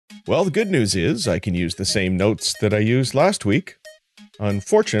Well, the good news is I can use the same notes that I used last week.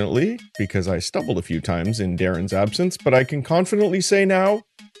 Unfortunately, because I stumbled a few times in Darren's absence, but I can confidently say now,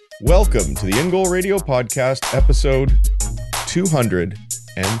 welcome to the In Goal Radio Podcast, episode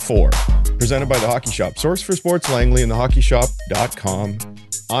 204, presented by The Hockey Shop, source for sports Langley and thehockeyshop.com.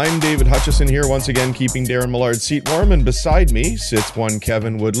 I'm David Hutchison here once again, keeping Darren Millard's seat warm, and beside me sits one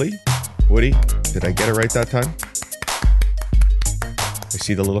Kevin Woodley. Woody, did I get it right that time? I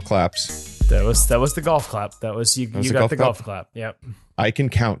see the little claps. That was the golf clap. You got the golf clap. Yep. I can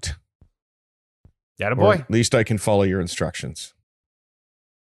count. Atta Or boy. at least I can follow your instructions.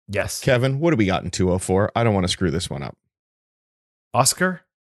 Yes. Kevin, what do we got in 204? I don't want to screw this one up. Oscar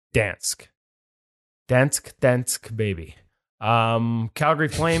Dansk. Dansk, baby. Calgary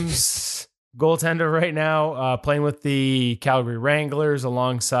Flames goaltender right now, playing with the Calgary Wranglers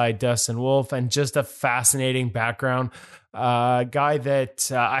alongside Dustin Wolf, and just a fascinating background. Guy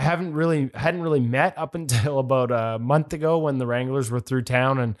that I hadn't really met up until about a month ago when the Wranglers were through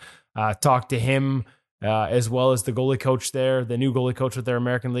town, and talked to him as well as the goalie coach there, the new goalie coach with their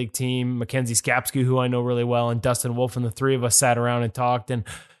American League team, Mackenzie Skapsky, who I know really well, and Dustin Wolf, and the three of us sat around and talked, and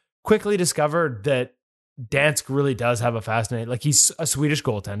quickly discovered that Dansk really does have a fascinating, like, he's a Swedish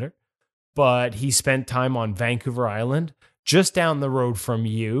goaltender, but he spent time on Vancouver Island, just down the road from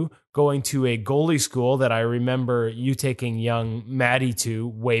you, going to a goalie school that I remember you taking young Maddie to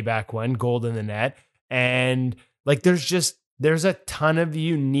way back when, Gold in the Net. And like, there's a ton of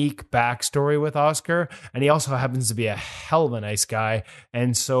unique backstory with Oscar, and he also happens to be a hell of a nice guy.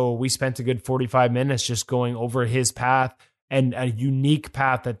 And so we spent a good 45 minutes just going over his path, and a unique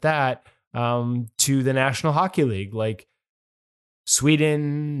path at that, to the National Hockey League, like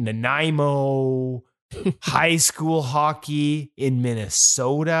Sweden, Nanaimo, high school hockey in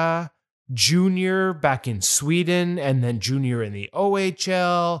Minnesota, junior back in Sweden, and then junior in the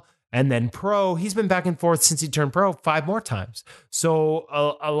OHL, and then pro. He's been back and forth since he turned pro 5 more times.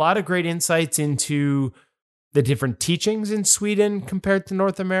 So a lot of great insights into the different teachings in Sweden compared to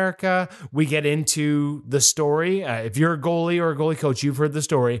North America. We get into the story. If you're a goalie or a goalie coach, you've heard the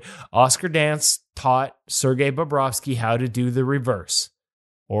story. Oscar Dansk taught Sergei Bobrovsky how to do the reverse,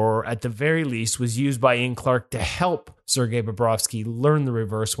 or at the very least was used by Ian Clark to help Sergei Bobrovsky learn the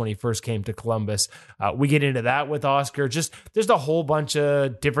reverse when he first came to Columbus. We get into that with Oscar. Just there's a whole bunch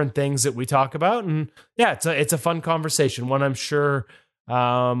of different things that we talk about, and yeah, it's a fun conversation. One I'm sure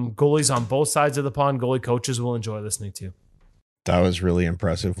goalies on both sides of the pond, goalie coaches will enjoy listening to. That was really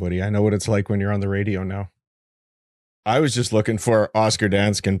impressive, Woody. I know what it's like when you're on the radio now. I was just looking for Oscar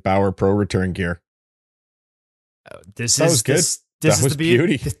Dansk and Bauer Pro Return gear. This that was good. This that is was the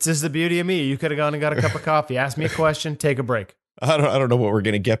beauty. beauty. This is the beauty of me. You could have gone and got a cup of coffee, asked me a question, take a break. I don't know what we're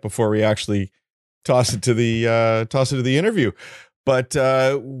going to get before we actually toss it to the interview. But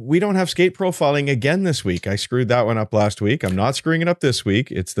we don't have skate profiling again this week. I screwed that one up last week. I'm not screwing it up this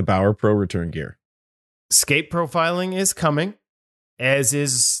week. It's the Bauer Pro Return gear. Skate profiling is coming, as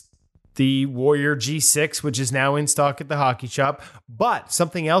is the Warrior G6, which is now in stock at the Hockey Shop. But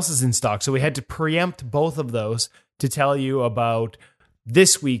something else is in stock, so we had to preempt both of those to tell you about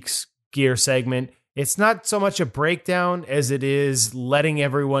this week's gear segment. It's not so much a breakdown as it is letting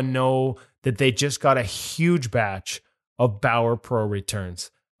everyone know that they just got a huge batch of Bauer Pro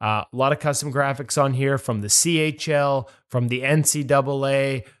returns. A lot of custom graphics on here from the CHL, from the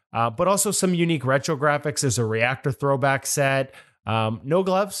NCAA, but also some unique retro graphics. There's a reactor throwback set. No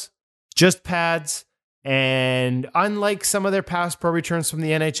gloves, just pads. And unlike some of their past pro returns from the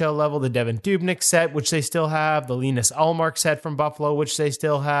NHL level, the Devin Dubnyk set, which they still have, the Linus Ullmark set from Buffalo, which they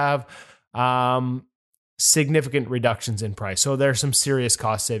still have, significant reductions in price. So there's some serious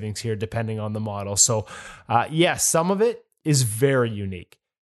cost savings here depending on the model. So yes, some of it is very unique.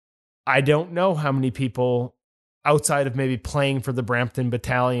 I don't know how many people outside of maybe playing for the Brampton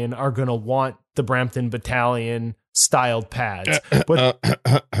Battalion are going to want the Brampton Battalion styled pads.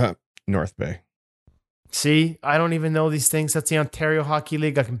 But North Bay. See, I don't even know these things. That's the Ontario Hockey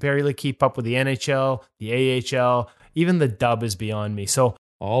League. I can barely keep up with the NHL, the AHL. Even the dub is beyond me. So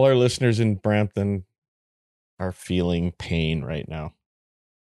all our listeners in Brampton are feeling pain right now.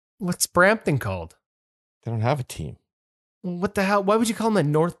 What's Brampton called? They don't have a team. What the hell? Why would you call them the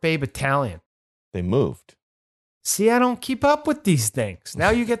North Bay Battalion? They moved. See, I don't keep up with these things. Now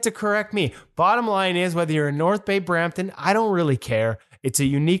you get to correct me. Bottom line is, whether you're in North Bay, Brampton, I don't really care. It's a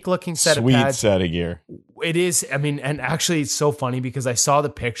unique looking set of pads. Sweet set of gear. It is. I mean, and actually it's so funny because I saw the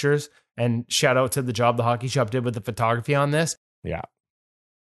pictures, and shout out to the job the Hockey Shop did with the photography on this. Yeah.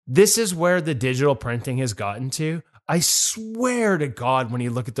 This is where the digital printing has gotten to. I swear to God, when you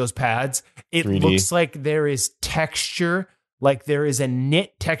look at those pads, it 3D. looks like there is texture like there is a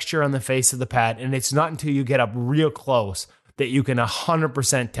knit texture on the face of the pad, and it's not until you get up real close that you can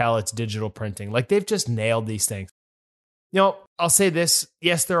 100% tell it's digital printing. Like they've just nailed these things. I'll say this.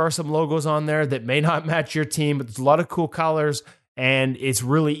 Yes, there are some logos on there that may not match your team, but there's a lot of cool colors, and it's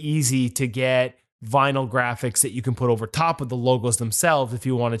really easy to get vinyl graphics that you can put over top of the logos themselves if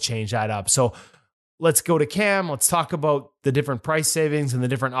you want to change that up. So let's go to Cam. Let's talk about the different price savings and the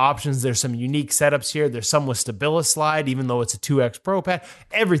different options. There's some unique setups here. There's some with Stabilislide, even though it's a 2X Pro pad.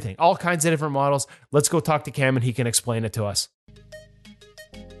 Everything, all kinds of different models. Let's go talk to Cam and he can explain it to us.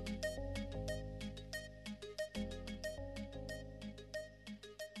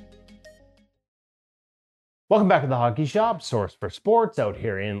 Welcome back to the Hockey Shop, source for sports out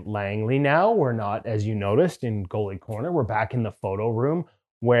here in Langley. Now we're not, as you noticed, in goalie corner. We're back in the photo room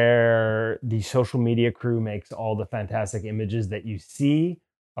where the social media crew makes all the fantastic images that you see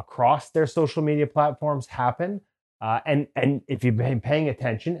across their social media platforms happen. And if you've been paying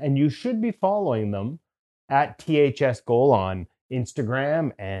attention, and you should be following them at THS Goal on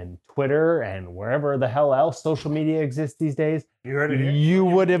Instagram and Twitter and wherever the hell else social media exists these days, you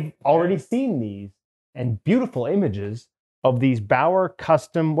would have already seen these and beautiful images of these Bauer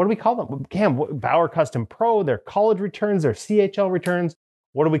Custom, what do we call them? Cam, Bauer Custom Pro, their college returns, their CHL returns.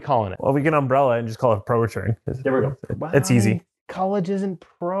 What are we calling it? Well, we can umbrella and just call it a pro return. There we go. Wow, it's easy. College isn't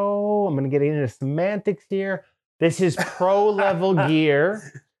pro. I'm going to get into semantics here. This is pro level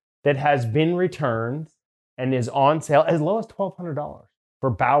gear that has been returned and is on sale as low as $1,200 for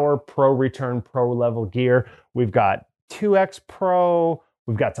Bauer Pro Return Pro level gear. We've got 2X Pro.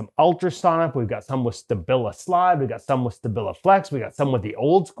 We've got some ultrasonic. We've got some with Stabilislide. We've got some with Stabiliflex. We got some with the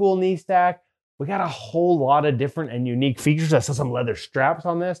old school knee stack. We got a whole lot of different and unique features. I saw some leather straps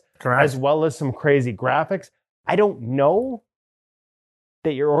on this, correct, as well as some crazy graphics. I don't know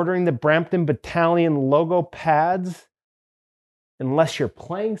that you're ordering the Brampton Battalion logo pads unless you're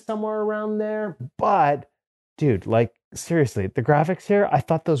playing somewhere around there. But, dude, like, seriously, the graphics here, I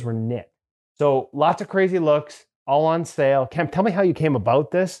thought those were knit. So lots of crazy looks, all on sale. Cam, tell me how you came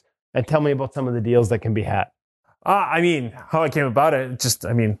about this and tell me about some of the deals that can be had. How I came about it,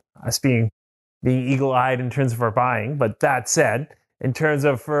 us being eagle-eyed in terms of our buying. But that said, in terms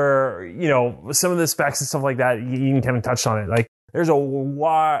of some of the specs and stuff like that, you and Kevin touched on it. Like there's a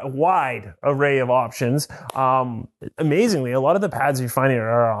wide array of options. Amazingly, a lot of the pads you find here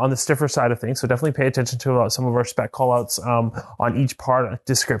are on the stiffer side of things. So definitely pay attention to some of our spec callouts on each part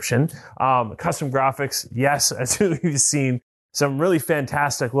description. Custom graphics, yes, as we've seen, some really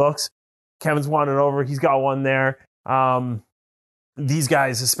fantastic looks. Kevin's wanted over. He's got one there. These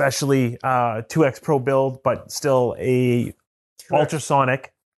guys, especially 2X Pro build, but still a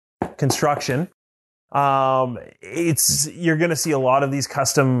ultrasonic construction. You're going to see a lot of these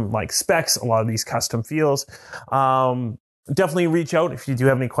custom like specs, a lot of these custom feels. Definitely reach out if you do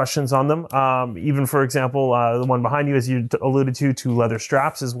have any questions on them. Even for example, the one behind you, as you alluded to leather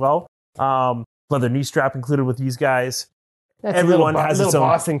straps as well. Leather knee strap included with these guys. That's everyone has its own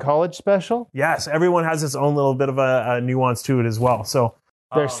Boston College special. Yes, everyone has its own little bit of a nuance to it as well. So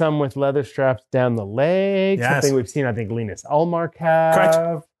there's some with leather straps down the legs. Yes. Something we've seen, I think Linus Ullmark have.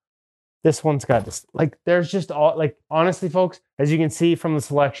 Correct. This one's got this, like, there's just all, like, honestly, folks, as you can see from the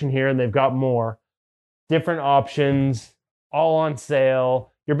selection here, and they've got more different options, all on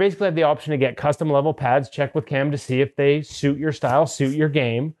sale. You basically have the option to get custom level pads. Check with Cam to see if they suit your style, suit your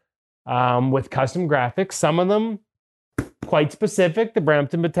game, with custom graphics. Some of them quite specific, the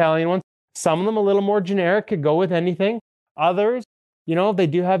Brampton Battalion ones. Some of them a little more generic, could go with anything. Others, they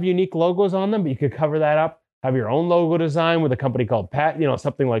do have unique logos on them, but you could cover that up. Have your own logo design with a company called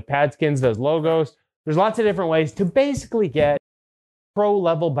something like Padskins does logos. There's lots of different ways to basically get pro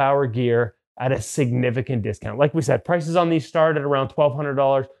level Bauer gear at a significant discount. Like we said, prices on these start at around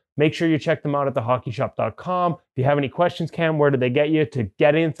 $1,200. Make sure you check them out at thehockeyshop.com. If you have any questions, Cam, where do they get you to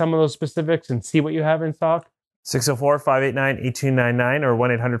get in some of those specifics and see what you have in stock? 604-589-8299 or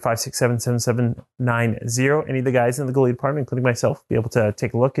 1-800-567-7790. Any of the guys in the goalie department, including myself, be able to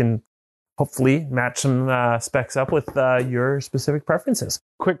take a look and hopefully match some specs up with your specific preferences.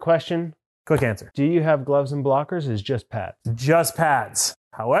 Quick question. Quick answer. Do you have gloves and blockers? Is just pads? Just pads.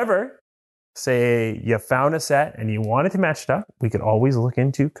 However, say you found a set and you wanted to match it up, we could always look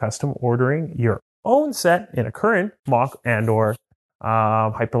into custom ordering your own set in a current mock and or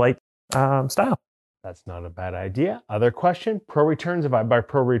Hyperlite style. That's not a bad idea. Other question, Pro Returns. If I buy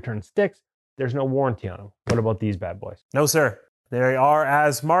Pro Return sticks, there's no warranty on them. What about these bad boys? No, sir. They are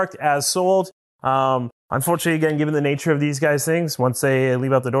as marked, as sold. Unfortunately, again, given the nature of these guys' things, once they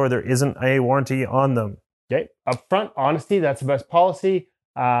leave out the door, there isn't a warranty on them. Okay. Upfront, honesty, that's the best policy.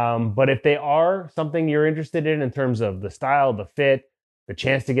 But if they are something you're interested in terms of the style, the fit, the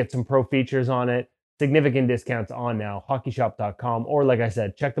chance to get some pro features on it, significant discounts on now, hockeyshop.com, or like I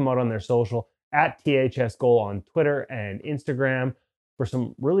said, check them out on their social at THS Goal on Twitter and Instagram for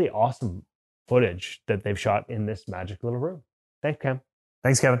some really awesome footage that they've shot in this magic little room. Thanks, Cam.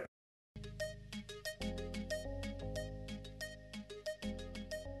 Thanks, Kevin.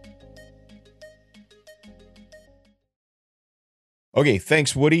 Okay,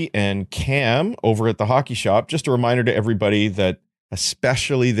 thanks, Woody and Cam over at the Hockey Shop. Just a reminder to everybody that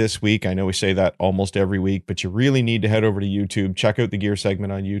especially this week, I know we say that almost every week, but you really need to head over to YouTube, check out the gear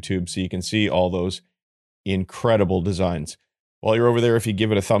segment on YouTube so you can see all those incredible designs. While you're over there, if you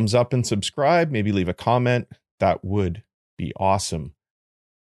give it a thumbs up and subscribe, maybe leave a comment, that would be awesome.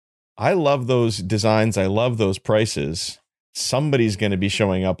 I love those designs. I love those prices. Somebody's going to be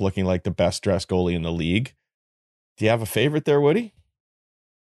showing up looking like the best dressed goalie in the league. Do you have a favorite there, Woody?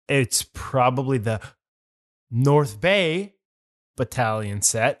 It's probably the North Bay Battalion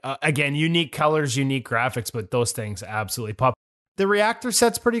set. Again, unique colors, unique graphics, but those things absolutely pop. The reactor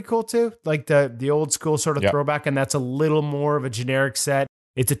set's pretty cool too, like the old school sort of throwback, and that's a little more of a generic set.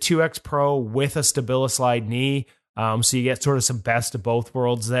 It's a 2X Pro with a StabiliSlide knee, so you get sort of some best of both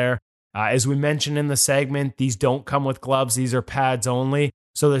worlds there. As we mentioned in the segment, these don't come with gloves. These are pads only,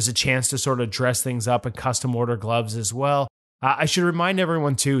 so there's a chance to sort of dress things up and custom order gloves as well. I should remind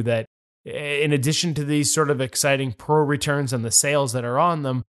everyone too that in addition to these sort of exciting pro returns and the sales that are on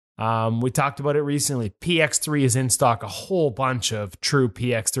them, we talked about it recently. PX3 is in stock, a whole bunch of true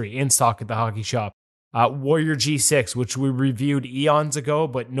PX3 in stock at the Hockey Shop. Warrior G6, which we reviewed eons ago,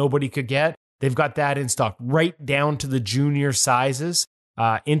 but nobody could get. They've got that in stock right down to the junior sizes.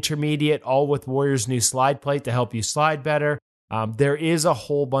 Intermediate, all with Warrior's new slide plate to help you slide better. There is a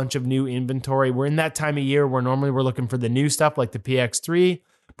whole bunch of new inventory. We're in that time of year where normally we're looking for the new stuff like the PX3,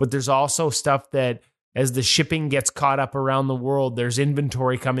 but there's also stuff that as the shipping gets caught up around the world, there's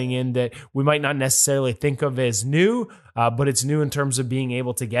inventory coming in that we might not necessarily think of as new, but it's new in terms of being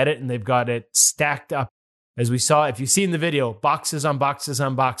able to get it. And they've got it stacked up. As we saw, if you've seen the video, boxes on boxes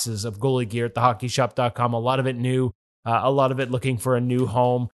on boxes of goalie gear at thehockeyshop.com. A lot of it new, a lot of it looking for a new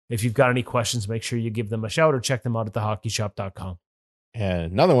home. If you've got any questions, make sure you give them a shout or check them out at thehockeyshop.com.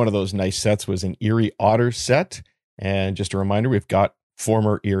 And another one of those nice sets was an Erie Otter set. And just a reminder, we've got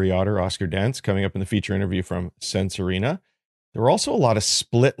former Erie Otter Oscar Dance coming up in the feature interview from Sense Arena. There were also a lot of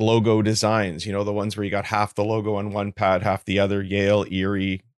split logo designs, you know, the ones where you got half the logo on one pad, half the other, Yale,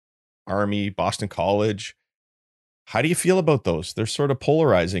 Erie, Army, Boston College. How do you feel about those? They're sort of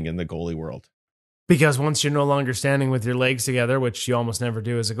polarizing in the goalie world. Because once you're no longer standing with your legs together, which you almost never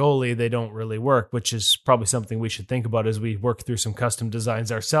do as a goalie, they don't really work, which is probably something we should think about as we work through some custom designs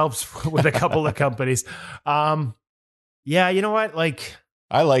ourselves with a couple of companies. Yeah, you know what? Like,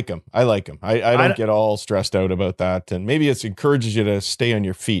 I like them. I don't get all stressed out about that. And maybe it encourages you to stay on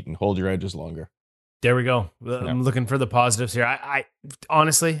your feet and hold your edges longer. There we go. I'm looking for the positives here. I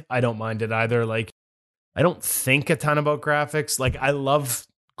honestly, I don't mind it either. Like, I don't think a ton about graphics. Like, I love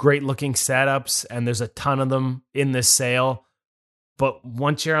great looking setups, and there's a ton of them in this sale. But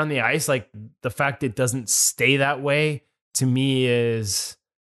once you're on the ice, like, the fact it doesn't stay that way to me is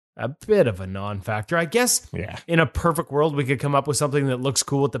a bit of a non-factor. I guess in a perfect world, we could come up with something that looks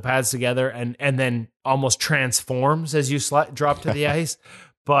cool with the pads together and then almost transforms as you drop to the ice.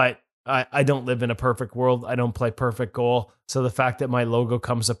 But I don't live in a perfect world. I don't play perfect goal. So the fact that my logo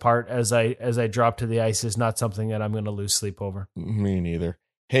comes apart as I drop to the ice is not something that I'm going to lose sleep over. Me neither.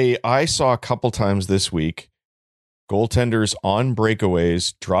 Hey, I saw a couple times this week goaltenders on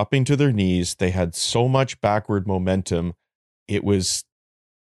breakaways dropping to their knees. They had so much backward momentum. It was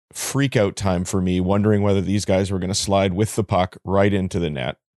freak out time for me, wondering whether these guys were going to slide with the puck right into the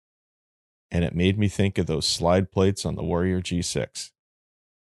net. And it made me think of those slide plates on the Warrior G6.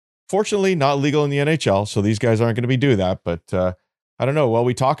 Fortunately, not legal in the NHL, so these guys aren't going to be doing that. But I don't know. While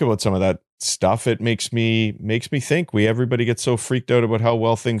we talk about some of that stuff, it makes me think everybody gets so freaked out about how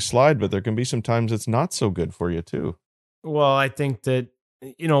well things slide, but there can be some times it's not so good for you too. Well, I think that,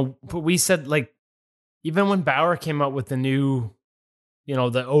 you know, we said, like, even when Bauer came out with the new, you know,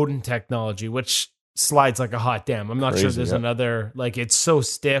 the Odin technology, which slides like a hot damn. I'm not sure there's another, like, it's so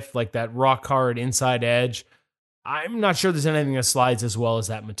stiff, like that rock hard inside edge. I'm not sure there's anything that slides as well as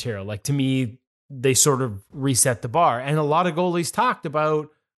that material. Like, to me, they sort of reset the bar. And a lot of goalies talked about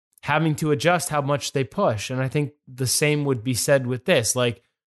having to adjust how much they push. And I think the same would be said with this. Like,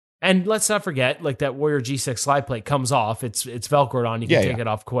 and let's not forget, like, that Warrior G6 slide plate comes off. It's Velcroed on. You can take it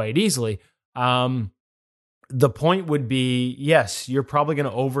off quite easily. The point would be, yes, you're probably going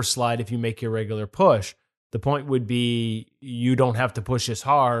to overslide if you make your regular push. The point would be you don't have to push as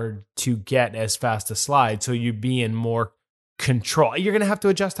hard to get as fast a slide, so you be in more control. You're going to have to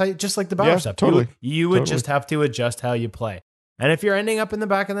adjust how just like the Bauer stuff. Totally. You would just have to adjust how you play. And if you're ending up in the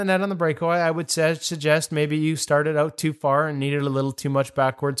back of the net on the breakaway, I would suggest maybe you started out too far and needed a little too much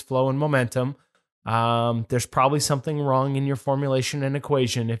backwards flow and momentum. There's probably something wrong in your formulation and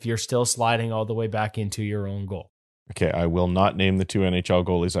equation if you're still sliding all the way back into your own goal. Okay, I will not name the 2 NHL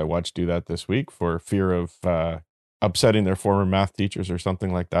goalies I watched do that this week for fear of upsetting their former math teachers or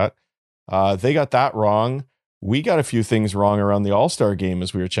something like that. They got that wrong. We got a few things wrong around the All-Star game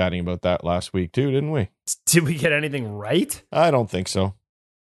as we were chatting about that last week too, didn't we? Did we get anything right? I don't think so.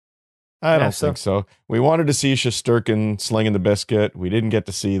 I don't think so. We wanted to see Shesterkin slinging the biscuit. We didn't get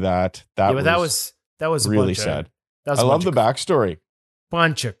to see that. That was really sad. I love the backstory.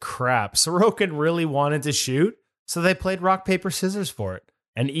 Bunch of crap. Sorokin really wanted to shoot, so they played rock, paper, scissors for it.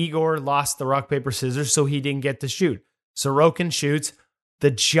 And Igor lost the rock, paper, scissors, so he didn't get to shoot. Sorokin shoots the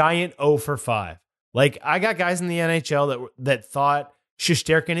giant 0 for 5. Like, I got guys in the NHL that thought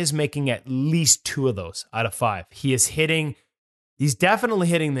Shesterkin is making at least 2 of those out of 5. He's definitely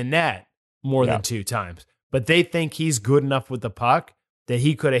hitting the net more than 2 times. But they think he's good enough with the puck that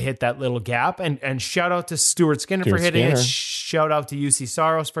he could have hit that little gap. And shout out to Stuart Skinner for hitting it. Shout out to UC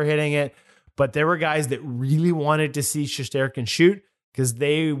Saros for hitting it. But there were guys that really wanted to see Shesterkin shoot because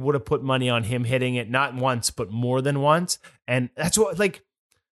they would have put money on him hitting it not once, but more than once. And that's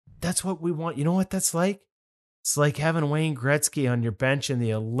what we want. You know what that's like? It's like having Wayne Gretzky on your bench in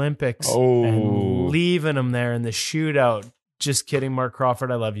the Olympics and leaving him there in the shootout. Just kidding, Mark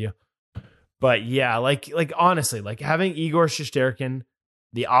Crawford. I love you. But yeah, like honestly, like having Igor Shesterkin,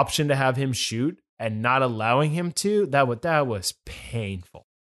 the option to have him shoot and not allowing him to, that was painful.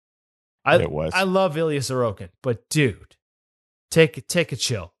 It was. I love Ilya Sorokin, but dude, take a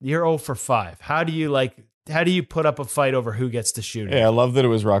chill. You're 0 for 5. How do you put up a fight over who gets to shoot? Yeah, I love that it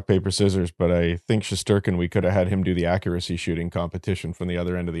was rock, paper, scissors, but I think Shesterkin, we could have had him do the accuracy shooting competition from the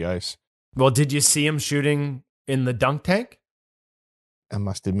other end of the ice. Well, did you see him shooting in the dunk tank? I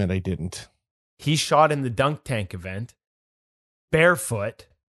must admit I didn't. He shot in the dunk tank event, barefoot,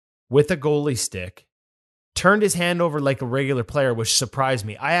 with a goalie stick, turned his hand over like a regular player, which surprised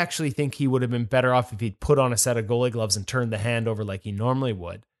me. I actually think he would have been better off if he'd put on a set of goalie gloves and turned the hand over like he normally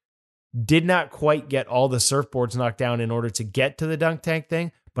would. Did not quite get all the surfboards knocked down in order to get to the dunk tank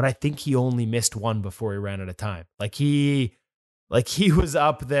thing, but I think he only missed one before he ran out of time. Like he was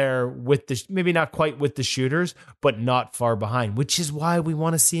up there with maybe not quite with the shooters, but not far behind, which is why we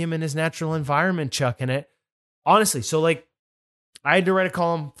want to see him in his natural environment chucking it. Honestly, so like I had to write a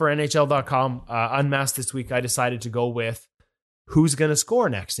column for NHL.com. Unmasked this week, I decided to go with who's going to score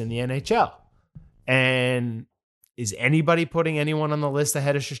next in the NHL. And is anybody putting anyone on the list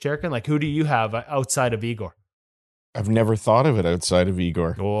ahead of Shesterkin? Like, who do you have outside of Igor? I've never thought of it outside of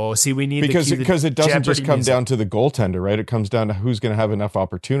Igor. Oh, see, we need because it doesn't just come music down to the goaltender, right? It comes down to who's going to have enough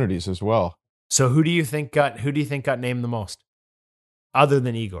opportunities as well. So who do you think got named the most, other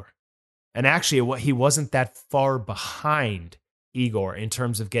than Igor? And actually, he wasn't that far behind Igor in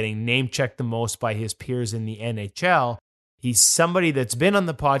terms of getting name checked the most by his peers in the NHL. He's somebody that's been on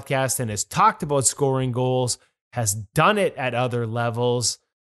the podcast and has talked about scoring goals, has done it at other levels.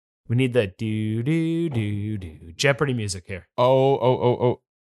 We need the do Jeopardy music here. Oh.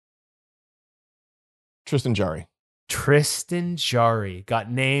 Tristan Jarry. Tristan Jarry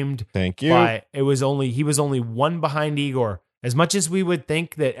got named. Thank you. He was only one behind Igor. As much as we would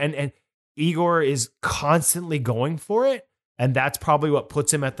think that, and Igor is constantly going for it, and that's probably what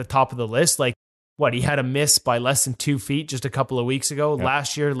puts him at the top of the list. Like, he had a miss by less than 2 feet just a couple of weeks ago. Yep.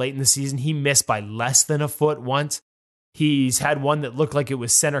 Last year, late in the season, he missed by less than a foot once. He's had one that looked like it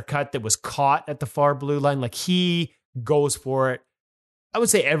was center cut that was caught at the far blue line. Like, he goes for it. I would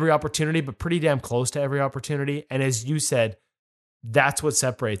say every opportunity, but pretty damn close to every opportunity. And as you said, that's what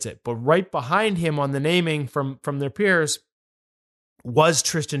separates it. But right behind him on the naming from their peers was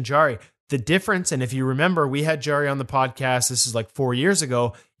Tristan Jarry. The difference, and if you remember, we had Jarry on the podcast, this is like 4 years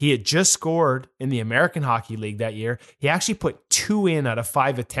ago. He had just scored in the American Hockey League that year. He actually put 2 in out of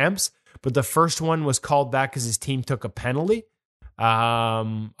 5 attempts, but the first one was called back because his team took a penalty. I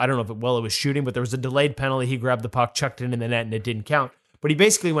don't know if it was shooting, but there was a delayed penalty. He grabbed the puck, chucked it in the net, and it didn't count. But he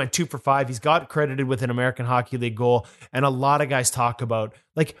basically went 2 for 5. He's got credited with an American Hockey League goal. And a lot of guys talk about,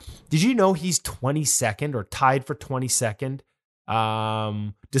 like, did you know he's 22nd or tied for 22nd?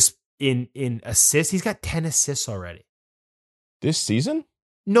 Just in assists. He's got 10 assists already. This season?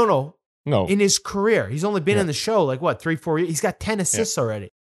 No. No. In his career. He's only been in the show, 3-4 years. He's got 10 assists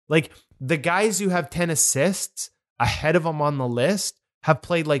already. Like, the guys who have 10 assists ahead of him on the list have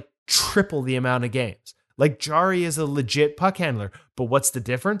played like triple the amount of games. Like Jari is a legit puck handler. But what's the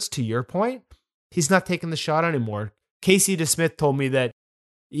difference? To your point, he's not taking the shot anymore. Casey DeSmith told me that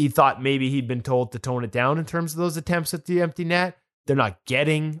he thought maybe he'd been told to tone it down in terms of those attempts at the empty net. They're not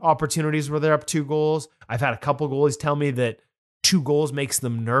getting opportunities where they're up 2 goals. I've had a couple goalies tell me that 2 goals makes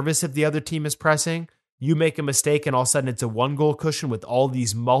them nervous if the other team is pressing. You make a mistake and all of a sudden it's a 1-goal cushion with all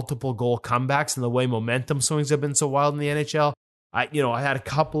these multiple goal comebacks, and the way momentum swings have been so wild in the NHL. I had a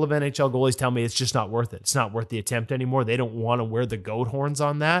couple of NHL goalies tell me it's just not worth it. It's not worth the attempt anymore. They don't want to wear the goat horns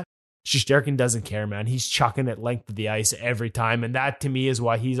on that. Shesterkin doesn't care, man. He's chucking it length of the ice every time. And that, to me, is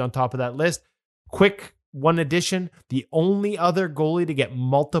why he's on top of that list. Quick one addition. The only other goalie to get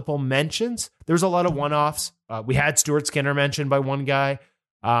multiple mentions, there's a lot of one-offs. We had Stuart Skinner mentioned by one guy.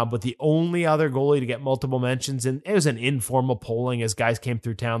 But the only other goalie to get multiple mentions, and it was an informal polling as guys came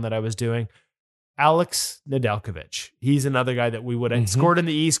through town that I was doing, Alex Nedeljkovic. He's another guy that we would have scored in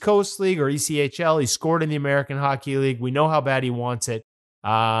the East Coast League or ECHL. He scored in the American Hockey League. We know how bad he wants it.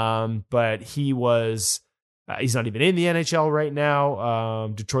 But he was, he's not even in the NHL right now.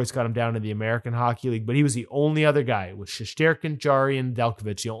 Detroit's got him down in the American Hockey League, but he was the only other guy. It was Shesterkin, Jari, and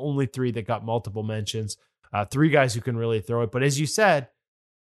Nedeljkovic, the only 3 that got multiple mentions. 3 guys who can really throw it. But as you said,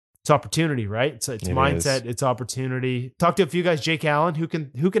 it's opportunity, right? It's mindset, it's opportunity. Talked to a few guys, Jake Allen, who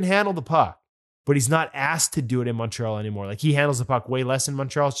can handle the puck, but he's not asked to do it in Montreal anymore. Like, he handles the puck way less in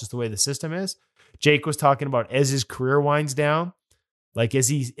Montreal. It's just the way the system is. Jake was talking about as his career winds down, like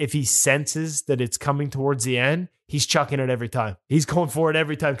if he senses that it's coming towards the end, he's chucking it every time. He's going for it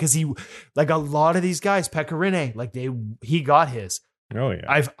every time because he, like a lot of these guys, Pekka Rinne, like he got his. Oh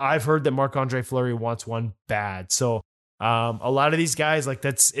yeah. I've heard that Marc-Andre Fleury wants one bad. So a lot of these guys, like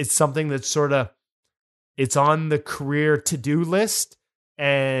it's something that's sort of, it's on the career to-do list.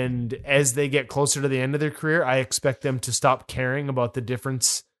 And as they get closer to the end of their career, I expect them to stop caring about the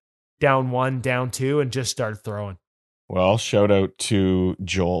difference down 1, down 2, and just start throwing. Well, shout out to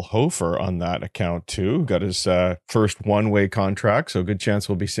Joel Hofer on that account too. Got his first one-way contract, so good chance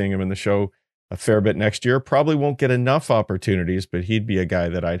we'll be seeing him in the show a fair bit next year. Probably won't get enough opportunities, but he'd be a guy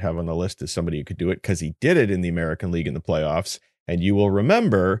that I'd have on the list as somebody who could do it because he did it in the American League in the playoffs. And you will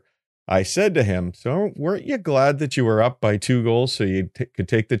remember I said to him, so weren't you glad that you were up by 2 goals so you could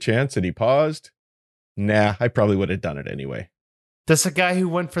take the chance? And he paused. Nah, I probably would have done it anyway. That's a guy who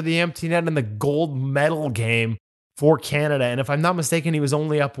went for the empty net in the gold medal game for Canada. And if I'm not mistaken, he was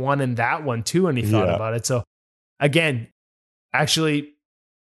only up 1 in that one too, and he thought about it. So again, actually,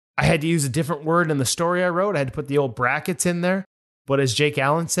 I had to use a different word in the story I wrote. I had to put the old brackets in there. But as Jake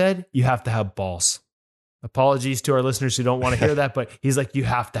Allen said, you have to have balls. Apologies to our listeners who don't want to hear that, but he's like, you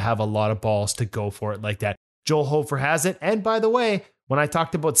have to have a lot of balls to go for it like that. Joel Hofer has it. And by the way, when I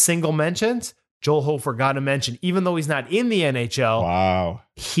talked about single mentions, Joel Hofer got a mention, even though he's not in the NHL. Wow.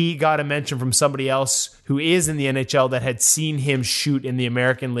 He got a mention from somebody else who is in the NHL that had seen him shoot in the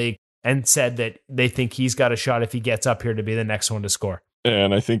American League and said that they think he's got a shot if he gets up here to be the next one to score.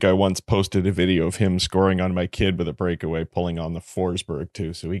 And I think I once posted a video of him scoring on my kid with a breakaway, pulling on the Forsberg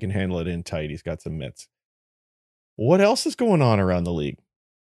too, so he can handle it in tight. He's got some mitts. What else is going on around the league?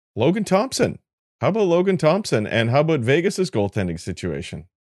 Logan Thompson. How about Logan Thompson? And how about Vegas's goaltending situation?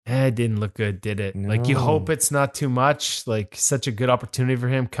 It didn't look good, did it? No. Like, you hope it's not too much. Like, such a good opportunity for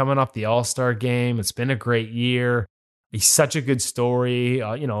him coming off the All-Star game. It's been a great year. He's such a good story,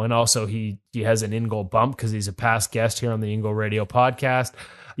 and also he has an in-goal bump because he's a past guest here on the In-Goal Radio podcast.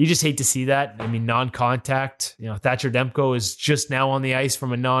 You just hate to see that. I mean, non-contact. Thatcher Demko is just now on the ice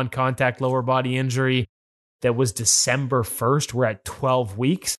from a non-contact lower body injury that was December 1st. We're at 12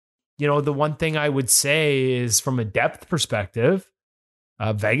 weeks. The one thing I would say is from a depth perspective,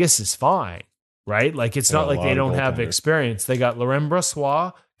 Vegas is fine, right? Like, it's not like they don't have experience. They got Laurent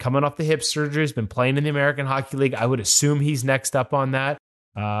Brossoit coming off the hip surgery. He's been playing in the American Hockey League. I would assume he's next up on that.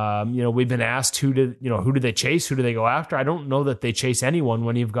 We've been asked who do they chase? Who do they go after? I don't know that they chase anyone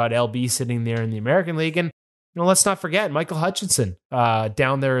when you've got LB sitting there in the American League. And, let's not forget Michael Hutchinson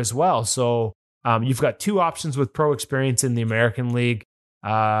down there as well. So you've got 2 options with pro experience in the American League.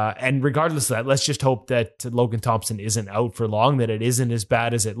 And regardless of that, let's just hope that Logan Thompson isn't out for long, that it isn't as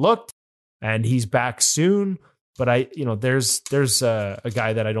bad as it looked, and he's back soon. But there's a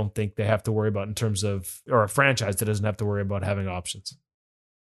guy that I don't think they have to worry about in terms of, or a franchise that doesn't have to worry about having options.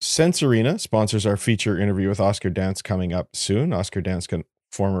 Sense Arena sponsors our feature interview with Oscar Dansk coming up soon. Oscar Dansk,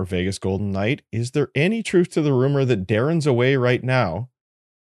 former Vegas Golden Knight. Is there any truth to the rumor that Darren's away right now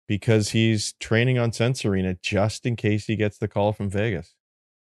because he's training on Sense Arena just in case he gets the call from Vegas?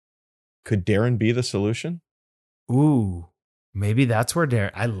 Could Darren be the solution? Ooh, Maybe that's where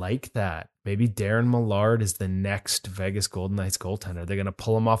Darren, I like that. Maybe Darren Millard is the next Vegas Golden Knights goaltender. They're going to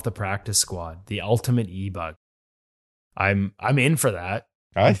pull him off the practice squad, the ultimate e-bug. I'm in for that.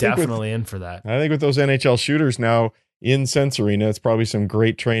 I'm definitely in for that. I think with those NHL shooters now in Sense Arena, it's probably some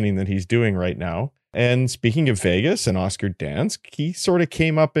great training that he's doing right now. And speaking of Vegas and Oscar Dansk, he sort of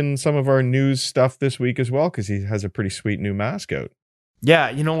came up in some of our news stuff this week as well because he has a pretty sweet new mask out. Yeah,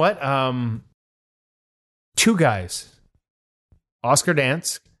 you know what? Two guys, Oscar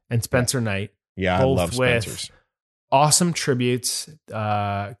Dansk and Spencer Knight. Yeah, I love Spencer's. Awesome tributes.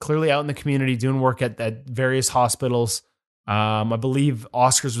 Clearly out in the community doing work at various hospitals. I believe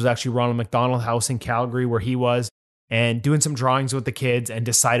Oscar's was actually Ronald McDonald House in Calgary where he was, and doing some drawings with the kids and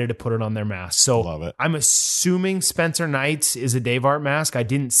decided to put it on their mask. So love it. I'm assuming Spencer Knight's is a Dave Art mask. I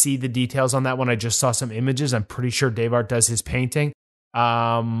didn't see the details on that one. I just saw some images. I'm pretty sure Dave Art does his painting.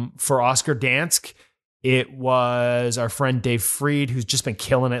 For Oscar Dansk, it was our friend Dave Freed, who's just been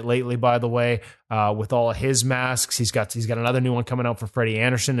killing it lately, by the way, with all of his masks. He's got another new one coming out for Freddie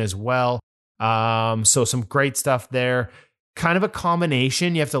Anderson as well. So some great stuff there. Kind of a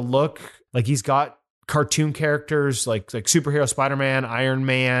combination. You have to look like he's got cartoon characters like superhero Spider-Man, Iron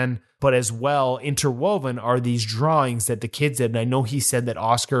Man, but as well interwoven are these drawings that the kids did. And I know he said that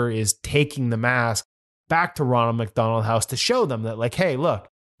Oscar is taking the mask back to Ronald McDonald House to show them that, like, hey, look,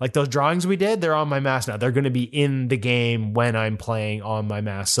 like those drawings we did, they're on my mask now. They're going to be in the game when I'm playing on my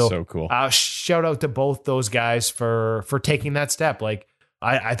mask. So cool. Shout out to both those guys for taking that step. Like,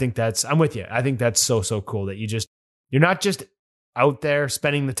 I think I'm with you. I think that's so cool that you're not just out there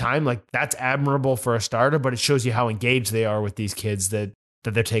spending the time. Like, that's admirable for a starter, but it shows you how engaged they are with these kids that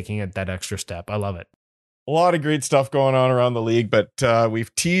they're taking it that extra step. I love it. A lot of great stuff going on around the league, but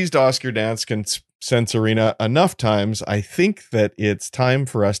we've teased Oscar Dansk and Sense Arena enough times. I think that it's time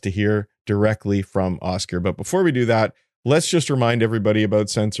for us to hear directly from Oscar. But before we do that, let's just remind everybody about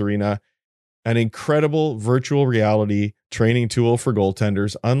Sense Arena, an incredible virtual reality training tool for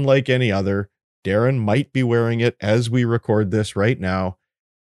goaltenders, unlike any other. Darren might be wearing it as we record this right now.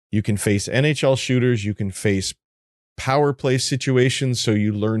 You can face NHL shooters. You can face power play situations, so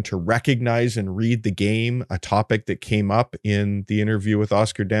you learn to recognize and read the game, a topic that came up in the interview with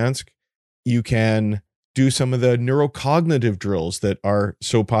Oscar Dansk. You can do some of the neurocognitive drills that are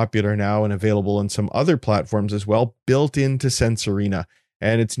so popular now and available on some other platforms as well, built into Sense Arena.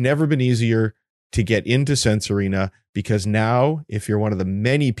 And it's never been easier to get into Sense Arena, because now, if you're one of the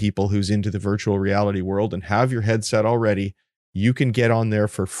many people who's into the virtual reality world and have your headset already, you can get on there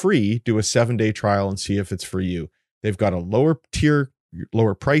for free, do a 7-day trial and see if it's for you. They've got a lower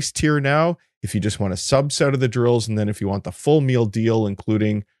price tier now if you just want a subset of the drills. And then if you want the full meal deal,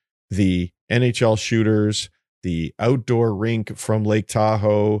 including the NHL shooters, the outdoor rink from Lake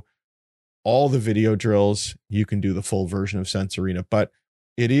Tahoe, all the video drills, you can do the full version of Sense Arena. But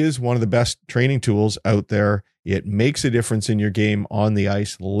it is one of the best training tools out there. It makes a difference in your game on the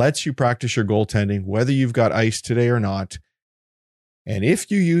ice, lets you practice your goaltending, whether you've got ice today or not. And if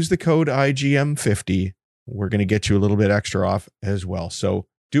you use the code IGM50, we're going to get you a little bit extra off as well. So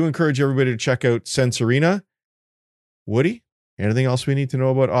do encourage everybody to check out Sense Arena. Woody, anything else we need to know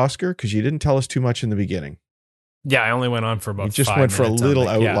about Oscar? Because you didn't tell us too much in the beginning. Yeah, I only went on for about 5 minutes. You just went for a little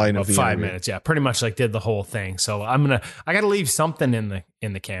outline of the 5 minutes. Yeah, pretty much like did the whole thing. So I got to leave something in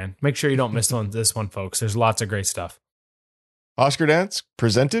the can. Make sure you don't miss this one, folks. There's lots of great stuff. Oscar Dansk,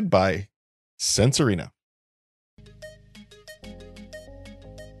 presented by Sense Arena.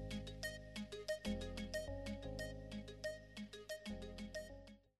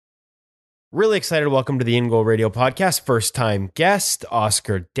 Really excited to welcome to the In Goal Radio podcast, first time guest,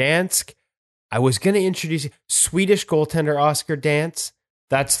 Oscar Dansk. I was going to introduce you, Swedish goaltender Oscar Dansk.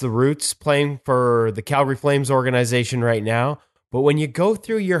 That's the roots, playing for the Calgary Flames organization right now. But when you go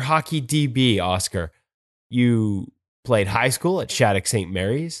through your hockey DB, Oscar, you played high school at Shattuck St.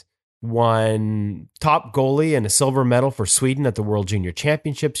 Mary's, won top goalie and a silver medal for Sweden at the World Junior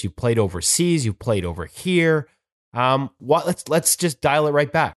Championships. You played overseas. You played over here. Let's just dial it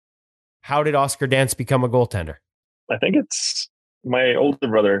right back. How did Oscar Dansk become a goaltender? I think it's my older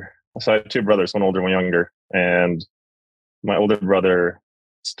brother. So I have two brothers, one older, one younger. And my older brother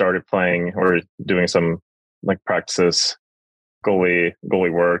started playing or doing some like practices, goalie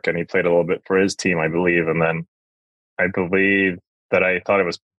work, and he played a little bit for his team, I believe. And then I believe that I thought it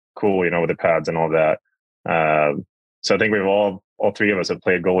was cool, with the pads and all that. So I think we've all three of us have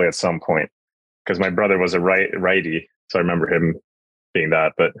played goalie at some point, because my brother was a righty. So I remember him being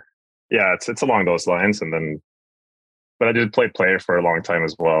that. But yeah, it's along those lines. But I did play player for a long time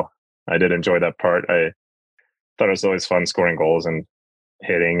as well. I did enjoy that part. I thought it was always fun scoring goals and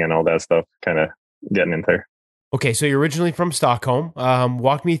hitting and all that stuff, kind of getting in there. Okay, so you're originally from Stockholm.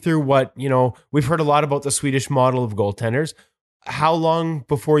 Walk me through what, we've heard a lot about the Swedish model of goaltenders. How long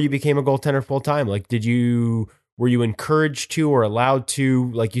before you became a goaltender full time? Like, were you encouraged to or allowed to,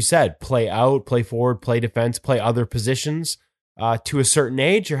 like you said, play out, play forward, play defense, play other positions to a certain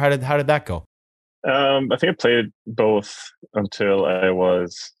age, or how did that go? I think I played both until I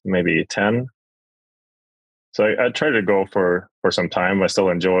was maybe 10. So I tried to go for some time. I still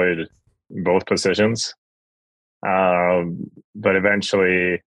enjoyed both positions. But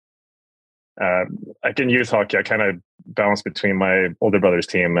eventually, like in youth hockey, I kind of bounced between my older brother's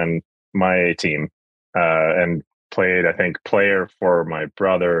team and my team, and played, I think, player for my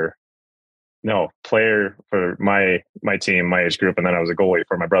brother. No, player for my team, my age group, and then I was a goalie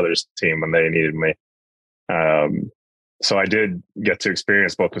for my brother's team when they needed me. So I did get to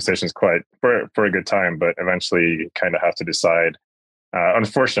experience both positions quite for a good time, but eventually you kind of have to decide.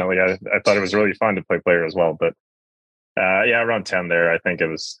 Unfortunately, I thought it was really fun to play player as well, but yeah, around 10 there, I think it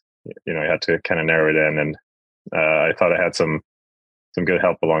was, you had to kind of narrow it in, and I thought I had some good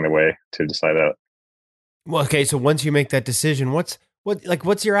help along the way to decide that. Well, okay, so once you make that decision, what's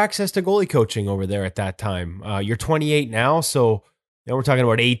your access to goalie coaching over there at that time? You're 28 now, so we're talking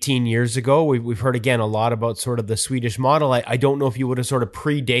about 18 years ago. We've heard again a lot about sort of the Swedish model. I don't know if you would have sort of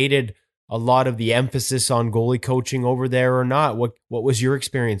predated a lot of the emphasis on goalie coaching over there or not. What was your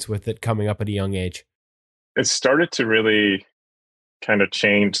experience with it coming up at a young age? It started to really kind of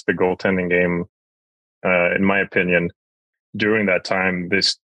change the goaltending game, in my opinion. During that time,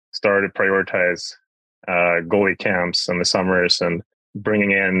 this started to prioritize goalie camps in the summers and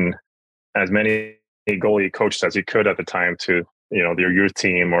bringing in as many goalie coaches as you could at the time to, your youth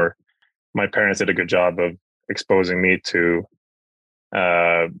team. Or my parents did a good job of exposing me to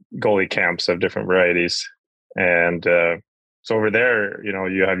goalie camps of different varieties. And so over there,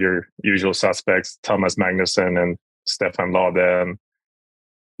 you have your usual suspects, Thomas Magnusson and Stefan Lade.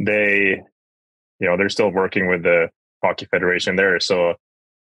 They, they're still working with the Hockey Federation there. So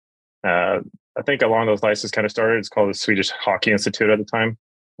I think along those lines kind of started. It's called the Swedish Hockey Institute at the time.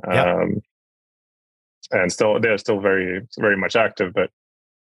 Yep. And they're still very, very much active, but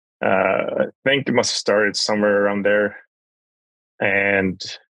I think it must have started somewhere around there. And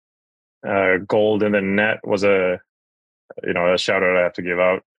Gold in the Net was a shout out I have to give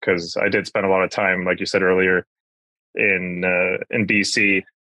out, because I did spend a lot of time, like you said earlier, in BC,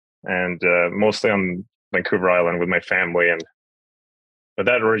 and mostly on Vancouver Island with my family. But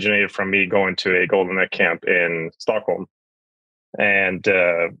that originated from me going to a Golden Net camp in Stockholm. And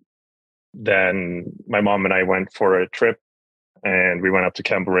then my mom and I went for a trip, and we went up to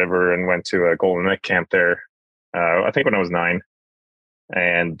Campbell River and went to a Golden Net camp there, I think when I was 9.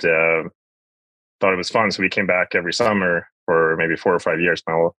 And thought it was fun. So we came back every summer for maybe 4 or 5 years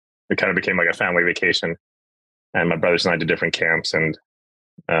now. It kind of became like a family vacation. And my brothers and I did different camps. And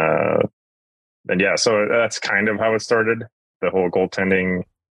yeah, so that's kind of how it started, the whole goaltending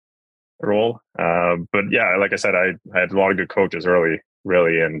role. But yeah, like I said, I had a lot of good coaches early,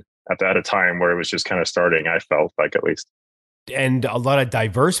 really. And at a time where it was just kind of starting, I felt like, at least. And a lot of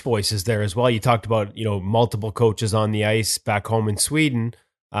diverse voices there as well. You talked about, multiple coaches on the ice back home in Sweden.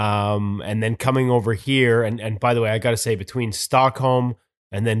 And then coming over here, and by the way, I got to say, between Stockholm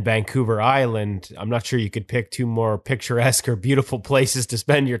and then Vancouver Island, I'm not sure you could pick two more picturesque or beautiful places to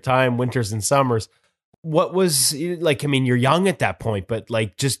spend your time, winters and summers. What was like? I mean, you're young at that point, but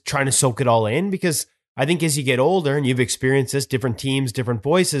like just trying to soak it all in, because I think as you get older and you've experienced this, different teams, different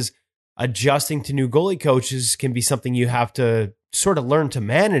voices, adjusting to new goalie coaches can be something you have to sort of learn to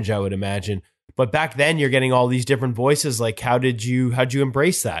manage, I would imagine. But back then you're getting all these different voices. Like, how'd you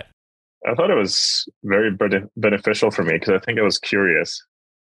embrace that? I thought it was very beneficial for me, because I think I was curious.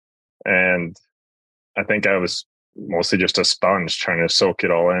 And I think I was mostly just a sponge trying to soak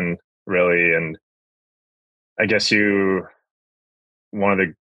it all in, really. And I guess one of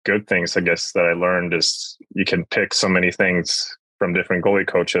the good things, I guess, that I learned is you can pick so many things from different goalie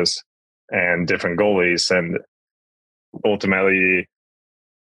coaches and different goalies. And ultimately,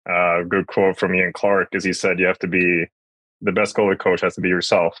 a good quote from Ian Clark is, he said, you have to be, the best goalie coach has to be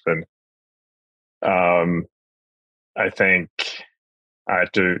yourself. And I think I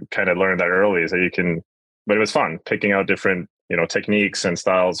had to kind of learn that early, is that you can, but it was fun picking out different, techniques and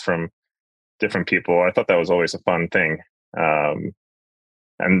styles from different people. I thought that was always a fun thing.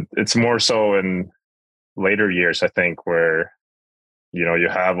 And it's more so in later years, I think, where, you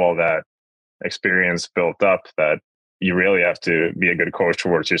have all that experience built up, that you really have to be a good coach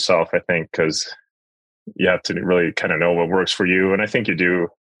towards yourself, I think, because you have to really kind of know what works for you. And I think you do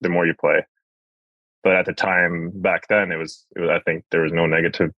the more you play. But at the time back then, it was I think there was no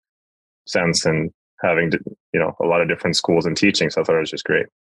negative sense in having, a lot of different schools and teaching. So I thought it was just great.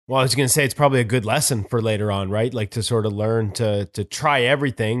 Well, I was going to say it's probably a good lesson for later on, right? Like to sort of learn to try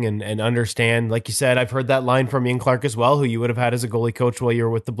everything and understand. Like you said, I've heard that line from Ian Clark as well, who you would have had as a goalie coach while you were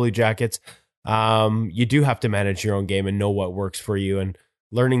with the Blue Jackets. You do have to manage your own game and know what works for you. And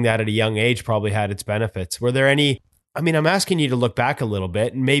learning that at a young age probably had its benefits. Were there any? I mean, I'm asking you to look back a little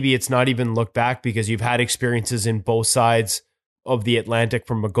bit, and maybe it's not even look back because you've had experiences in both sides of the Atlantic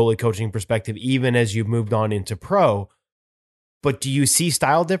from a goalie coaching perspective, even as you've moved on into pro. But do you see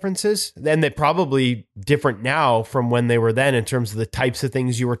style differences? And they're probably different now from when they were then in terms of the types of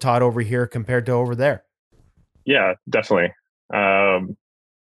things you were taught over here compared to over there. Yeah, definitely.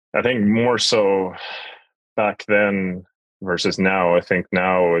 I think more so back then versus now. I think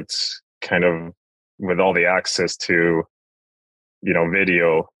now it's kind of with all the access to,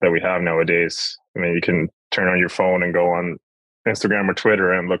 video that we have nowadays. I mean, you can turn on your phone and go on Instagram or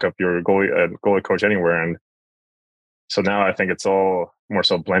Twitter and look up your goalie coach anywhere. And so now I think it's all more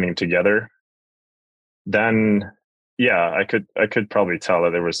so blending together. Then, yeah, I could probably tell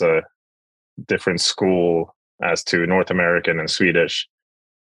that there was a different school as to North American and Swedish,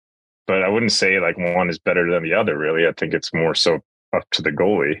 but I wouldn't say like one is better than the other. Really, I think it's more so up to the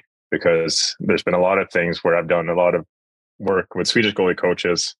goalie, because there's been a lot of things where I've done a lot of work with Swedish goalie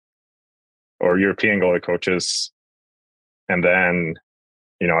coaches or European goalie coaches, and then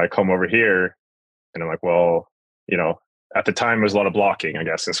I come over here and I'm like, well, at the time, there was a lot of blocking, I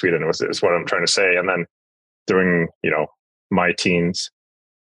guess, in Sweden is what I'm trying to say. And then during, my teens,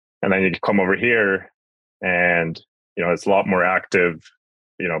 and then you come over here and, it's a lot more active,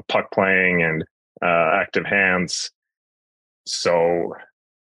 puck playing and active hands. So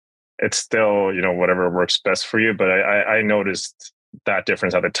it's still, whatever works best for you. But I noticed that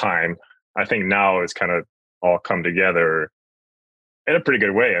difference at the time. I think now it's kind of all come together in a pretty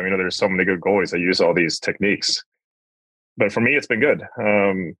good way. I mean, there's so many good goalies that use all these techniques. But for me, it's been good,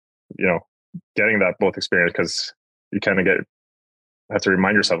 getting that both experience, because you kind of have to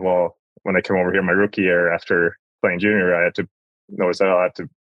remind yourself, well, when I came over here my rookie year after playing junior, I had to notice that I had to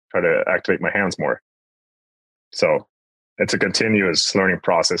try to activate my hands more. So it's a continuous learning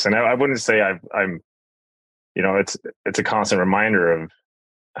process. And I wouldn't say I'm, it's a constant reminder of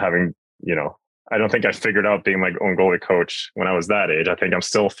having, I don't think I figured out being my own goalie coach when I was that age. I think I'm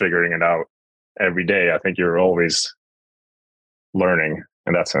still figuring it out every day. I think you're always learning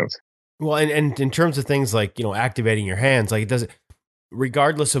in that sense. Well, and in terms of things like, activating your hands, like it doesn't,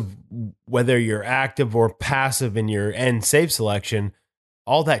 regardless of whether you're active or passive in your end save selection,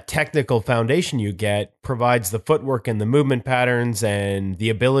 all that technical foundation you get provides the footwork and the movement patterns and the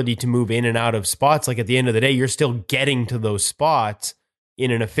ability to move in and out of spots. Like at the end of the day, you're still getting to those spots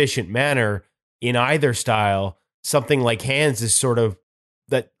in an efficient manner in either style. Something like hands is sort of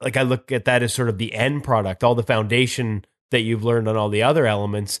that, like I look at that as sort of the end product. All the foundation that you've learned on all the other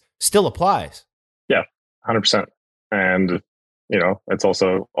elements still applies. Yeah, 100%. And, it's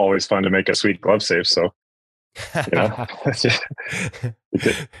also always fun to make a sweet glove save. So, if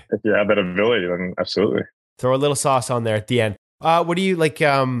you have that ability, then absolutely. Throw a little sauce on there at the end. What do you like?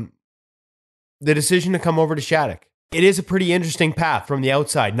 The decision to come over to Shattuck. It is a pretty interesting path from the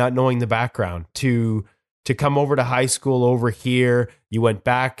outside, not knowing the background, to come over to high school over here. You went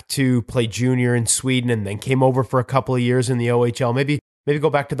back to play junior in Sweden and then came over for a couple of years in the OHL. Maybe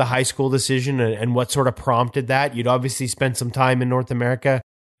go back to the high school decision and what sort of prompted that. You'd obviously spent some time in North America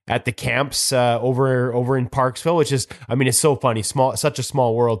at the camps over in Parksville, which is, I mean, it's so funny. Such a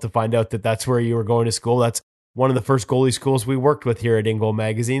small world to find out that that's where you were going to school. That's one of the first goalie schools we worked with here at In Goal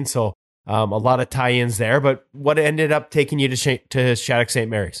Magazine. So a lot of tie-ins there. But what ended up taking you to Shattuck St.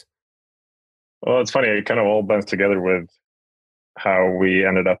 Mary's? Well, it's funny. It kind of all blends together with how we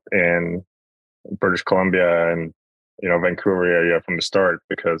ended up in British Columbia and, Vancouver area from the start,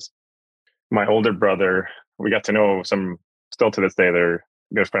 because my older brother, we got to know some, still to this day, they're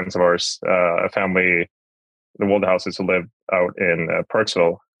good friends of ours, a family, the Woldhouses, who lived out in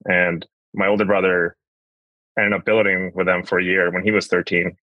Parksville. And my older brother ended up building with them for a year when he was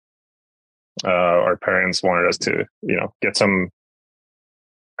 13. Our parents wanted us to, get some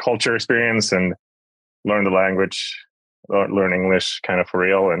culture experience and learn the language, learn English kind of for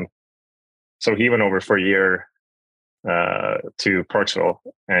real. And so he went over for a year to Parksville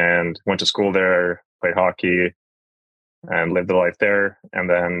and went to school there, played hockey, and lived the life there. And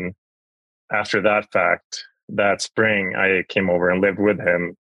then after that spring, I came over and lived with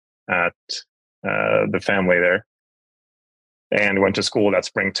him at the family there and went to school that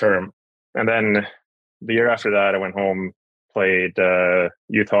spring term. And then the year after that, I went home, played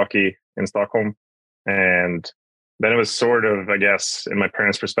youth hockey in Stockholm, and then it was sort of, I guess, in my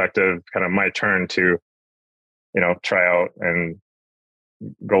parents' perspective, kind of my turn to, try out and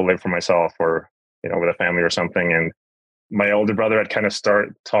go live for myself or, with a family or something. And my older brother had kind of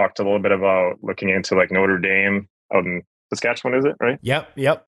talked a little bit about looking into like Notre Dame out in Saskatchewan, is it right?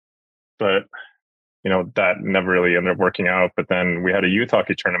 Yep. But, that never really ended up working out. But then we had a youth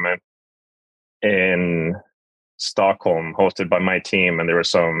hockey tournament in Stockholm hosted by my team. And there were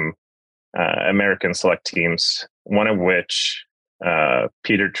some American select teams, one of which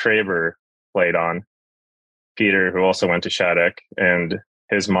Peter Traber played on. Peter, who also went to Shattuck, and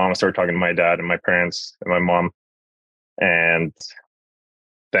his mom started talking to my dad and my parents and my mom. And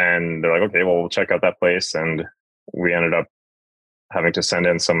then they're like, okay, well, we'll check out that place. And we ended up having to send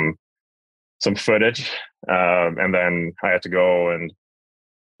in some footage. And then I had to go and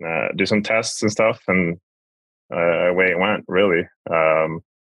do some tests and stuff. And away it went, really.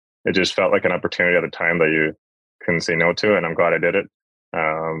 It just felt like an opportunity at the time that you couldn't say no to. And I'm glad I did it.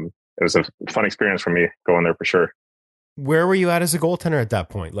 It was a fun experience for me going there for sure. Where were you at as a goaltender at that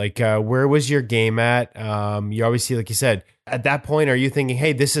point? Like, where was your game at? You obviously, like you said, at that point, are you thinking,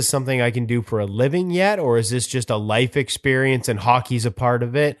 hey, this is something I can do for a living yet? Or is this just a life experience and hockey's a part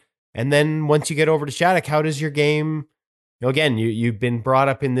of it? And then once you get over to Shattuck, how does your game, again, you've been brought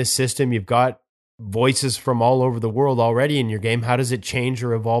up in this system. You've got voices from all over the world already in your game. How does it change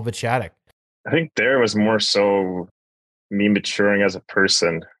or evolve at Shattuck? I think there was more so me maturing as a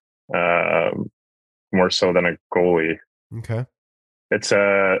person, more so than a goalie. Okay. It's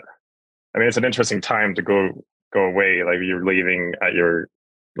it's an interesting time to go away. Like you're leaving at your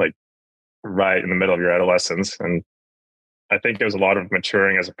right in the middle of your adolescence, and I think there was a lot of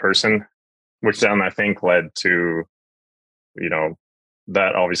maturing as a person, which then I think led to,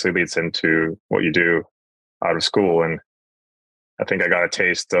 that obviously leads into what you do out of school. And I think I got a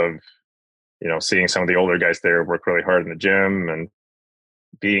taste of, seeing some of the older guys there work really hard in the gym and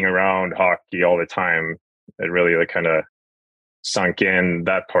being around hockey all the time. It really kind of sunk in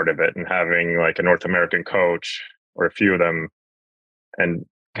that part of it, and having like a North American coach or a few of them and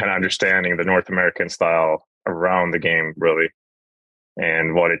kind of understanding the North American style around the game really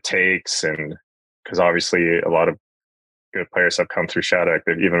and what it takes. And because obviously a lot of good players have come through Shattuck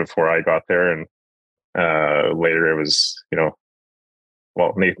even before I got there. And later it was,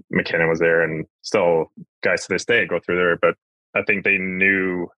 Nate McKinnon was there, and still guys to this day go through there. But I think they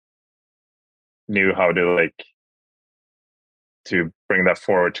knew how to bring that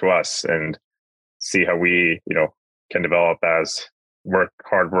forward to us and see how we, can develop as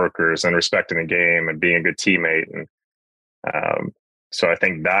hard workers and respecting the game and being a good teammate. And so I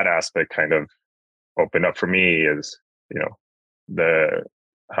think that aspect kind of opened up for me is,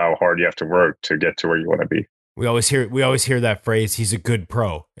 how hard you have to work to get to where you want to be. We always hear that phrase, he's a good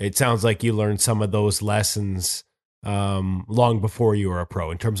pro. It sounds like you learned some of those lessons long before you were a pro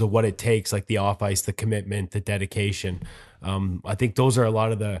in terms of what it takes, like the off ice, the commitment, the dedication. I think those are a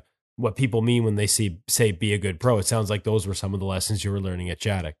lot of what people mean when they say be a good pro. It sounds like those were some of the lessons you were learning at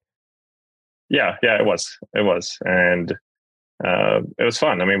Shattuck. Yeah, it was. And it was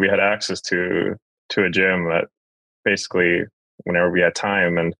fun. I mean, we had access to a gym that basically whenever we had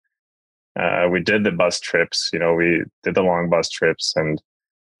time, and we did the bus trips, we did the long bus trips and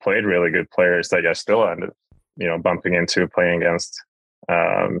played really good players that I still ended, bumping into, playing against.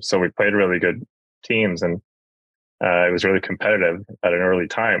 So we played really good teams, and it was really competitive at an early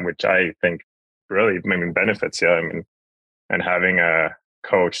time, which I think really benefits you. I mean, and having a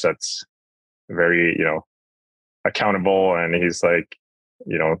coach that's very, accountable, and he's like,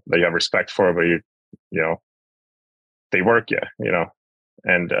 that you have respect for, but they work you,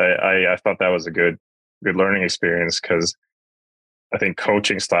 and I thought that was a good learning experience, because I think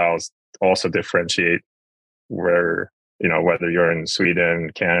coaching styles also differentiate where, whether you're in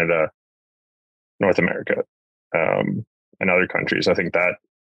Sweden, Canada, North America, and other countries. I think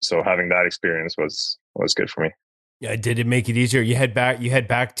so having that experience was good for me. Yeah, did it make it easier? You head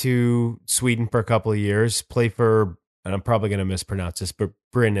back to Sweden for a couple of years, play for, and I'm probably going to mispronounce this, but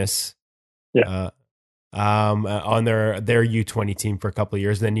Brynäs. Yeah. On their U20 team for a couple of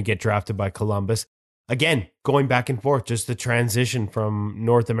years. Then you get drafted by Columbus. Again, going back and forth, just the transition from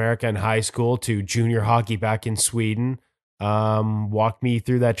North America and high school to junior hockey back in Sweden. Walk me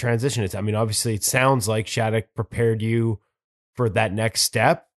through that transition. Obviously it sounds like Shattuck prepared you for that next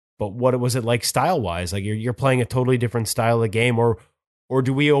step, but what was it like style wise? Like you're playing a totally different style of game, or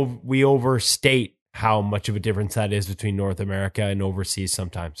do we overstate how much of a difference that is between North America and overseas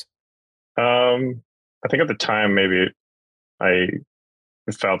sometimes? I think at the time, maybe I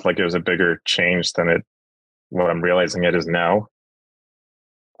felt like it was a bigger change than what I'm realizing it is now.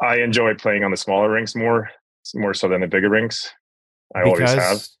 I enjoy playing on the smaller rinks more. more so than the bigger rinks. I always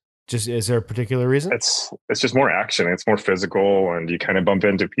have. Just is there a particular reason? It's just more action. It's more physical, and you kind of bump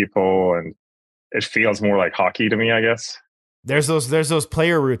into people, and it feels more like hockey to me, I guess. There's those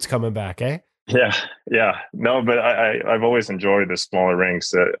player roots coming back, eh? Yeah. No, but I've always enjoyed the smaller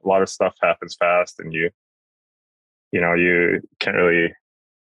rinks. A lot of stuff happens fast, and you can't really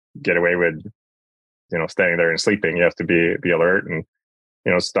get away with standing there and sleeping. You have to be alert, and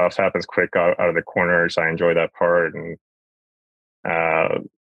stuff happens quick out of the corners. I enjoy that part, and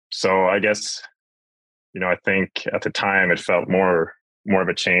so I guess I think at the time it felt more of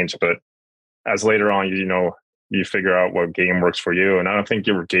a change, but as later on you figure out what game works for you, and I don't think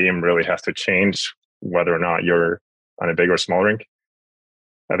your game really has to change whether or not you're on a big or small rink.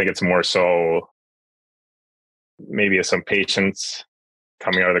 I think it's more so maybe some patience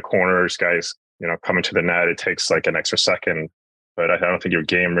coming out of the corners, guys coming to the net. It takes like an extra second, but I don't think your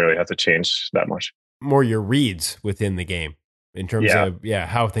game really has to change that much. More your reads within the game in terms of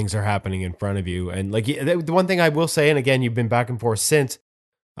how things are happening in front of you. And like the one thing I will say, and again, you've been back and forth since,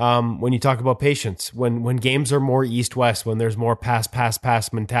 when you talk about patience, when games are more east-west, when there's more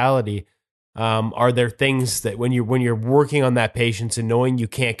pass mentality, are there things that when you're working on that patience and knowing you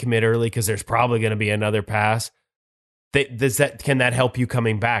can't commit early because there's probably going to be another pass, can that help you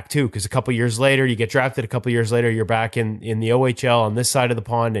coming back too? Because a couple years later, you get drafted. A couple years later, you're back in the OHL on this side of the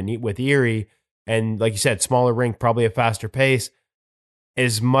pond and with Erie, and like you said, smaller rink, probably a faster pace.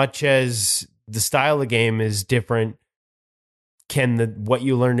 As much as the style of game is different, can what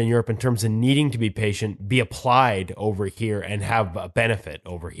you learned in Europe in terms of needing to be patient be applied over here and have a benefit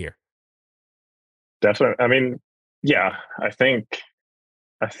over here? Definitely. I mean, yeah, I think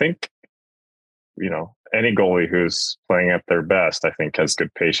any goalie who's playing at their best, I think, has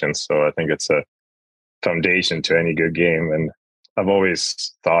good patience. So I think it's a foundation to any good game. And I've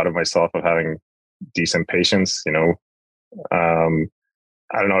always thought of myself of having decent patience. I don't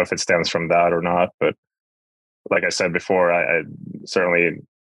know if it stems from that or not, but like I said before, I certainly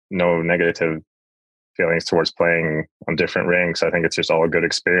no negative feelings towards playing on different rinks. I think it's just all a good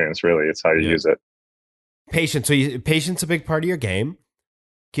experience, really. It's how you use it. Patience. So patience a big part of your game.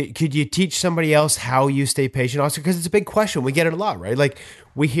 Could you teach somebody else how you stay patient, Oscar? Because it's a big question. We get it a lot, right? Like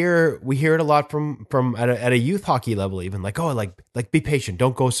we hear it a lot from at a youth hockey level, even like, oh, like be patient,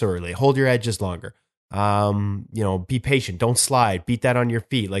 don't go so early, hold your edges longer. Be patient, don't slide, beat that on your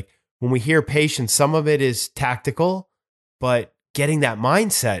feet. Like when we hear patience, some of it is tactical, but getting that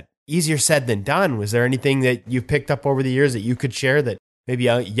mindset, easier said than done. Was there anything that you picked up over the years that you could share that maybe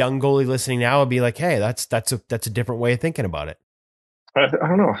a young goalie listening now would be like, hey, that's a different way of thinking about it? I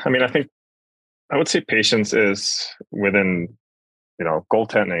don't know. I mean, I would say patience is within,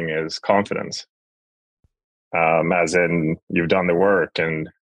 goaltending is confidence. As in you've done the work and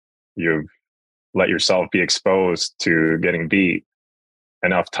you've let yourself be exposed to getting beat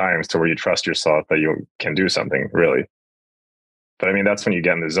enough times to where you trust yourself that you can do something, really. But I mean, that's when you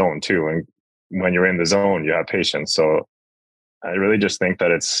get in the zone too. And when you're in the zone, you have patience. So I really just think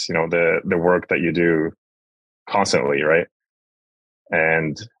that it's, the work that you do constantly, right?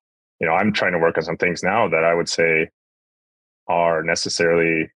 And, I'm trying to work on some things now that I would say are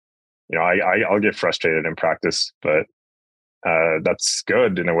necessarily, I'll get frustrated in practice, but that's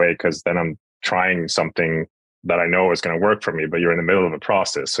good in a way, because then I'm trying something that I know is going to work for me, but you're in the middle of a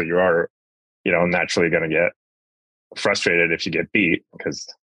process. So you are, naturally going to get frustrated if you get beat, because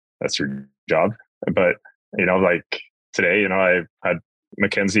that's your job. But, like today, I had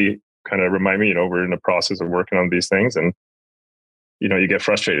Mackenzie kind of remind me, we're in the process of working on these things, and you get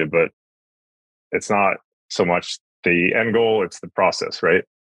frustrated, but it's not so much the end goal, it's the process, right?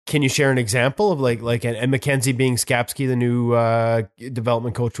 Can you share an example of like and Mackenzie being Skapski, the new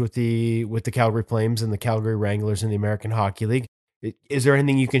development coach with the Calgary Flames and the Calgary Wranglers in the American Hockey League? Is there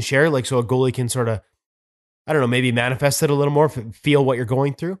anything you can share, like so a goalie can sort of, I don't know, maybe manifest it a little more, feel what you're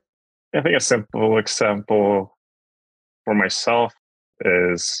going through? I think a simple example for myself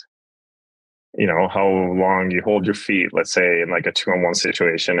is, how long you hold your feet, let's say in like a 2-on-1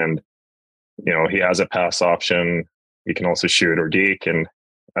 situation, and, he has a pass option. He can also shoot or deke. And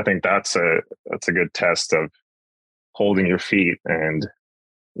I think that's a good test of holding your feet and,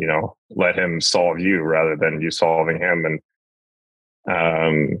 let him solve you rather than you solving him. And,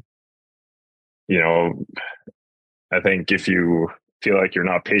 I think if you feel like you're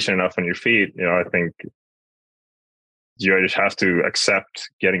not patient enough on your feet, I think you just have to accept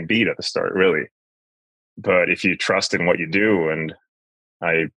getting beat at the start, really. But if you trust in what you do and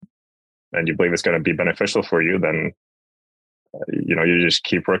you believe it's going to be beneficial for you, then you just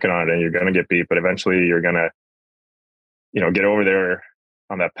keep working on it, and you're going to get beat, but eventually you're going to get over there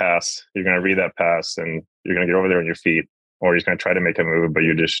on that pass. You're going to read that pass, and you're going to get over there on your feet, or he's going to try to make a move, but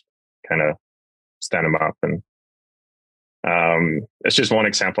you just kind of stand him up. And it's just one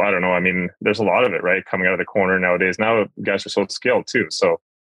example. I don't know. I mean, there's a lot of it, right? Coming out of the corner nowadays. Now guys are so skilled too. So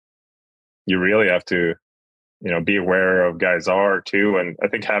you really have to, be aware of guys are too. And I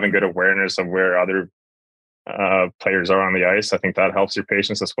think having good awareness of where other players are on the ice, I think that helps your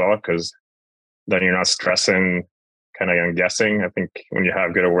patience as well, because then you're not stressing, kind of guessing. I think when you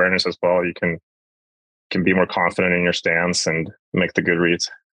have good awareness as well, you can be more confident in your stance and make the good reads.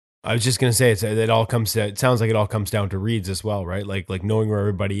 I was just going to say, it sounds like it all comes down to reads as well, right? Like knowing where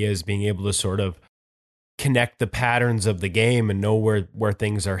everybody is, being able to sort of connect the patterns of the game and know where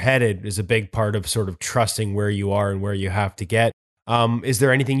things are headed is a big part of sort of trusting where you are and where you have to get. Is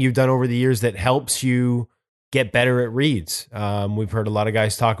there anything you've done over the years that helps you get better at reads? We've heard a lot of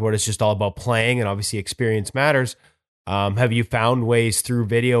guys talk about it's just all about playing, and obviously experience matters. Have you found ways through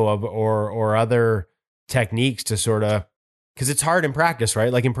video or other techniques to sort of, because it's hard in practice,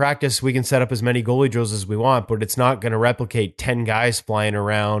 right? Like in practice, we can set up as many goalie drills as we want, but it's not going to replicate 10 guys flying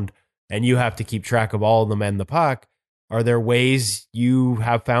around and you have to keep track of all of them and the puck. Are there ways you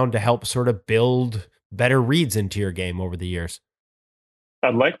have found to help sort of build better reads into your game over the years?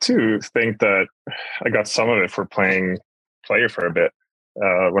 I'd like to think that I got some of it for playing player for a bit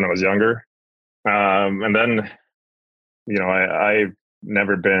when I was younger. And then, I've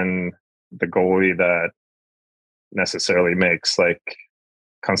never been the goalie that necessarily makes like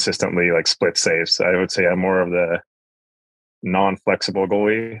consistently like split saves. I would say I'm more of the non-flexible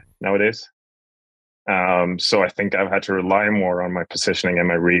goalie nowadays. So I think I've had to rely more on my positioning and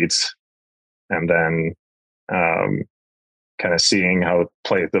my reads, and then kind of seeing how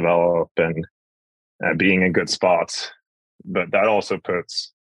plays develop and being in good spots. But that also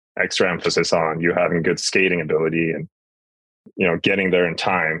puts extra emphasis on you having good skating ability and getting there in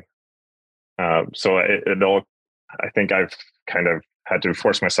time. So it all, I think I've kind of had to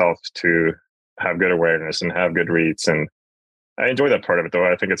force myself to have good awareness and have good reads, and I enjoy that part of it, though.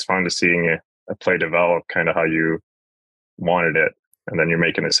 I think it's fun to seeing a play develop kind of how you wanted it, and then you're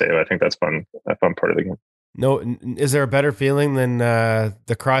making a save. I think that's fun. A fun part of the game. No, is there a better feeling than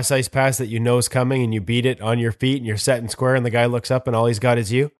the cross ice pass that you know is coming and you beat it on your feet and you're set and square and the guy looks up and all he's got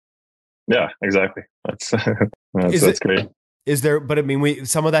is you? Yeah, exactly. That's great. Is there? But I mean,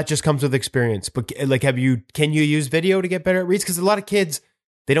 some of that just comes with experience. But like, can you use video to get better at reads? Because a lot of kids,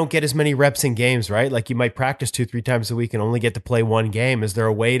 they don't get as many reps in games, right? Like you might practice 2-3 times a week and only get to play one game. Is there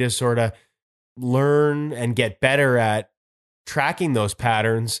a way to sort of learn and get better at tracking those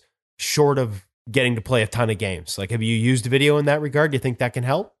patterns short of getting to play a ton of games? Like, have you used video in that regard? Do you think that can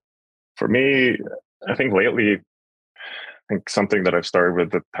help? For me, I think lately, I think something that I've started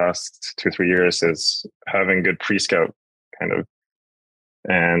with the past 2-3 years is having good pre-scout kind of,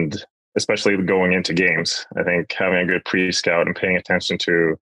 and especially going into games. I think having a good pre-scout and paying attention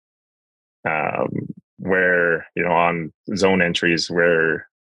to where, on zone entries, where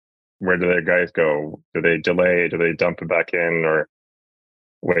do their guys go? Do they delay? Do they dump it back in, or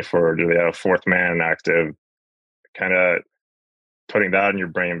do they have a fourth man active? Kind of putting that in your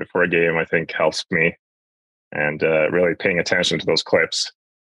brain before a game, I think helps me, and really paying attention to those clips.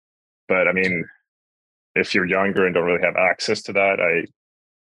 But I mean, if you're younger and don't really have access to that,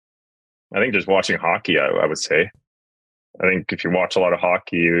 I think just watching hockey, I would say. I think if you watch a lot of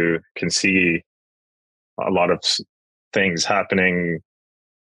hockey, you can see a lot of things happening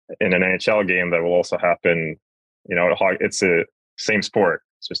in an NHL game that will also happen. It's the same sport.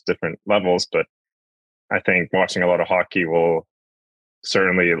 It's just different levels. But I think watching a lot of hockey will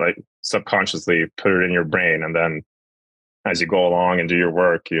certainly like subconsciously put it in your brain. And then as you go along and do your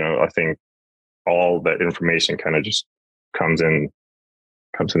work, I think all that information kind of just comes into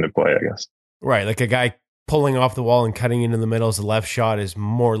play, I guess. Right. Like a guy pulling off the wall and cutting into the middle as a left shot is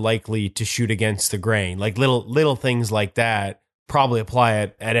more likely to shoot against the grain. Like little things like that probably apply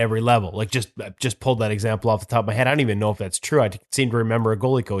at every level. Like just pulled that example off the top of my head. I don't even know if that's true. I seem to remember a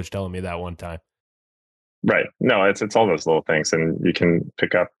goalie coach telling me that one time. Right. No, it's all those little things, and you can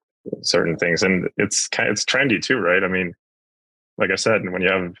pick up certain things, and it's trendy too, right? I mean, like I said, when you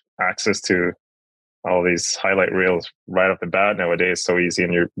have access to all these highlight reels right off the bat nowadays, so easy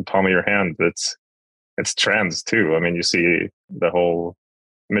in your palm of your hand, it's trends too. I mean, you see the whole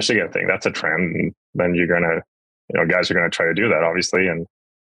Michigan thing, that's a trend, and then you're gonna, guys are gonna try to do that, obviously,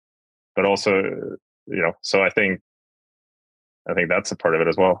 but also, so I think that's a part of it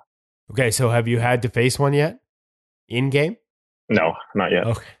as well. Okay, so have you had to face one yet in game? No, not yet.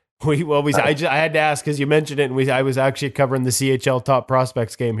 Okay. I had to ask because you mentioned it, and I was actually covering the CHL Top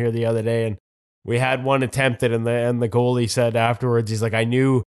Prospects game here the other day, and we had one attempted, and the goalie said afterwards, he's like, I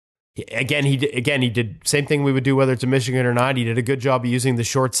knew He did same thing we would do whether it's a Michigan or not. He did a good job of using the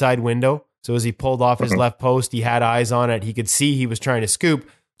short side window. So as he pulled off his left post, he had eyes on it. He could see he was trying to scoop.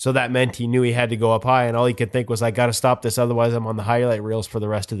 So that meant he knew he had to go up high, and all he could think was, I got to stop this. Otherwise I'm on the highlight reels for the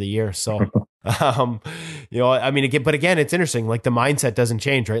rest of the year. So, I mean, again, it's interesting. Like the mindset doesn't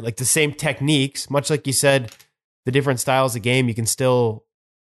change, right? Like the same techniques, much like you said, the different styles of game, you can still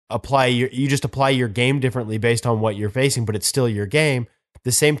you just apply your game differently based on what you're facing, but it's still your game.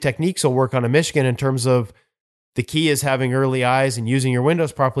 The same techniques will work on a Michigan in terms of the key is having early eyes and using your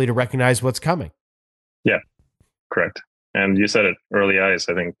windows properly to recognize what's coming. Yeah, correct. And you said it, early eyes.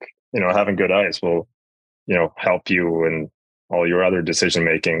 I think, having good eyes will, help you in all your other decision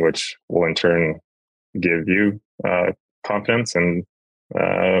making, which will in turn give you confidence and,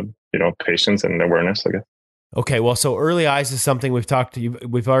 patience and awareness, I guess. Okay, well, so early eyes is something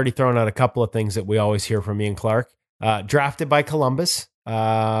we've already thrown out a couple of things that we always hear from Ian Clark. Drafted by Columbus.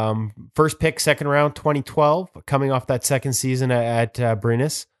 First pick, second round, 2012, coming off that second season at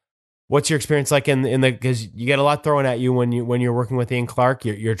Brenus. What's your experience like because you get a lot thrown at you when you're working with Ian Clark?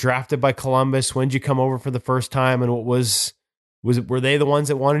 You're drafted by Columbus. When did you come over for the first time, and what were they the ones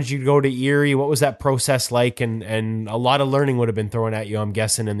that wanted you to go to Erie? What was that process like? And a lot of learning would have been thrown at you, I'm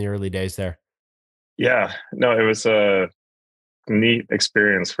guessing, in the early days there. Yeah, no, it was a neat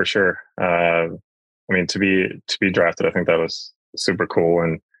experience for sure. To be drafted, I think that was super cool.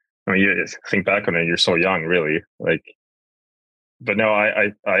 And I mean, you think back on it, you're so young, really. But no,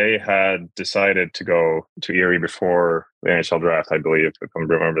 I had decided to go to Erie before the NHL draft, I believe, if I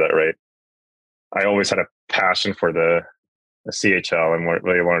remember that right. I always had a passion for the CHL and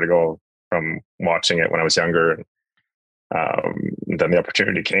really wanted to go from watching it when I was younger. And then the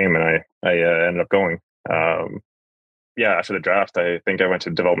opportunity came, and I ended up going. After the draft, I think I went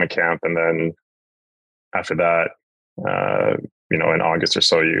to development camp, and then after that, in August or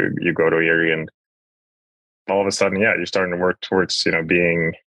so, you go to Erie, and all of a sudden, you're starting to work towards,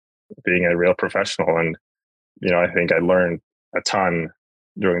 being a real professional. And, I think I learned a ton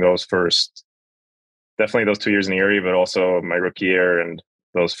during definitely those 2 years in Erie, but also my rookie year and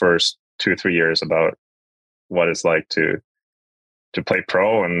those first 2 or 3 years about what it's like to play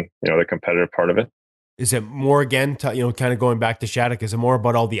pro and, the competitive part of it. Is it more, again, kind of going back to Shattuck, is it more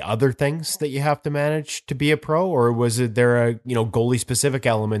about all the other things that you have to manage to be a pro, or was there a, goalie specific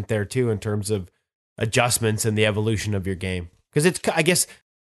element there too, in terms of adjustments and the evolution of your game? Because I guess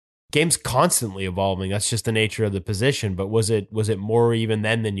game's constantly evolving. That's just the nature of the position. But was it more even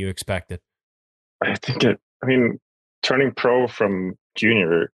then than you expected? I think turning pro from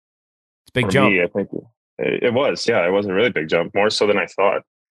junior, it's a big jump. Me, I think it was. Yeah, it was a really big jump, more so than I thought.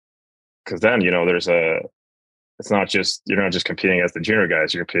 Because then, you're not just competing against the junior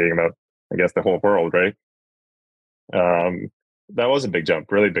guys, you're competing against the whole world, right? That was a big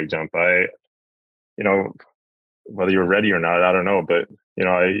jump, really big jump. Whether you're ready or not, I don't know, but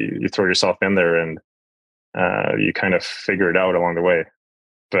you throw yourself in there and you kind of figure it out along the way.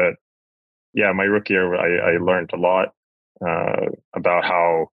 But yeah, my rookie year, I learned a lot about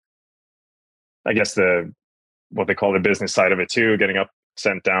how, I guess, what they call the business side of it too, getting up,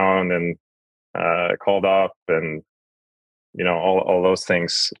 sent down, and called up, and all those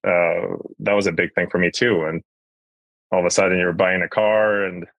things. That was a big thing for me too. And all of a sudden, you're buying a car,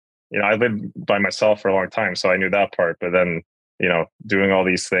 and I lived by myself for a long time, so I knew that part. But then, doing all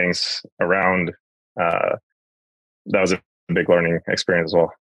these things around, that was a big learning experience as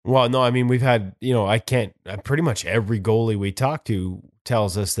well. Well, no, I mean, we've had, pretty much every goalie we talk to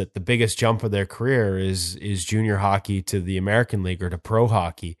tells us that the biggest jump of their career is junior hockey to the American League or to pro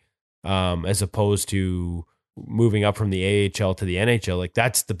hockey, as opposed to moving up from the AHL to the NHL. Like,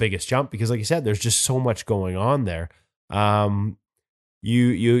 that's the biggest jump because, like you said, there's just so much going on there.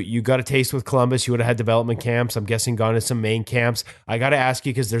 You got a taste with Columbus. You would have had development camps. I'm guessing gone to some main camps. I got to ask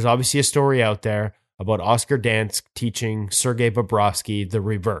you, because there's obviously a story out there about Oscar Dansk teaching Sergei Bobrovsky the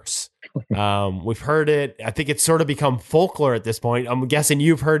reverse. We've heard it. I think it's sort of become folklore at this point. I'm guessing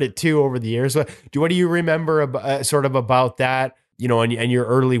you've heard it too over the years. What do you remember about that, and your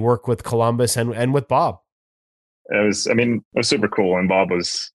early work with Columbus and with Bob? It was super cool. And Bob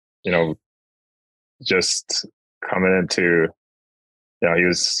was, just coming into, he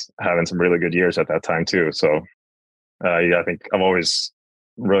was having some really good years at that time too. So, I think I've always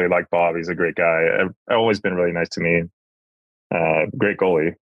really liked Bob. He's a great guy. I've always been really nice to me. Great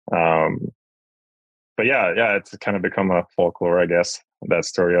goalie. But it's kind of become a folklore, I guess, that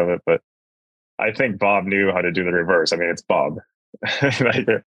story of it. But I think Bob knew how to do the reverse. I mean, it's Bob.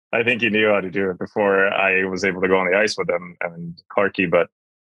 I think he knew how to do it before I was able to go on the ice with him and Clarkie. But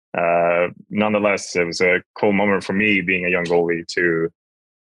nonetheless, it was a cool moment for me being a young goalie to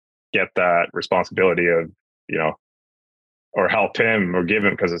get that responsibility of, or help him or give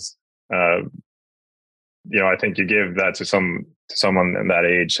him, because it's, I think you give that to someone in that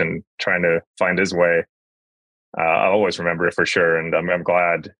age and trying to find his way. I'll always remember it for sure. And I'm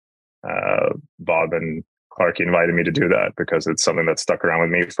glad Bob and Clarky invited me to do that, because it's something that stuck around with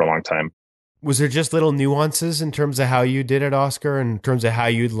me for a long time. Was there just little nuances in terms of how you did it, Oscar, in terms of how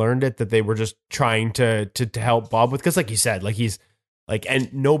you'd learned it, that they were just trying to help Bob with? Because like you said, like he's like,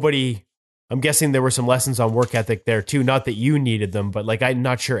 and nobody, I'm guessing there were some lessons on work ethic there too. Not that you needed them, but like, I'm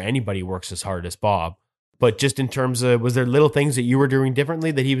not sure anybody works as hard as Bob. But just in terms of, was there little things that you were doing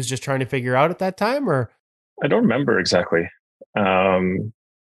differently that he was just trying to figure out at that time, or? I don't remember exactly.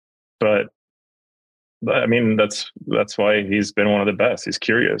 But I mean, that's why he's been one of the best. He's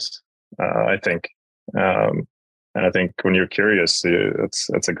curious, I think. And I think when you're curious,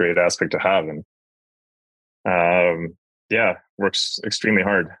 it's a great aspect to have. And works extremely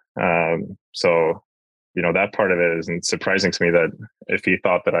hard. So, that part of it isn't surprising to me, that if he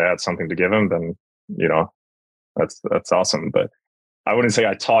thought that I had something to give him, then, that's awesome. But I wouldn't say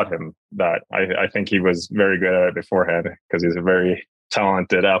I taught him that. I think he was very good at it beforehand, because he's a very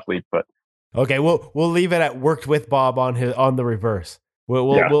talented athlete. But okay, we'll leave it at worked with Bob on the reverse.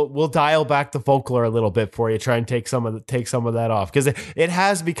 We'll dial back the folklore a little bit for you. Try and take some of that off, because it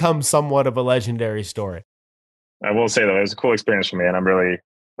has become somewhat of a legendary story. I will say though, it was a cool experience for me, and I'm really,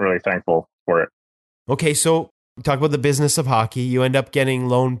 really thankful for it. Okay, so we talk about the business of hockey. You end up getting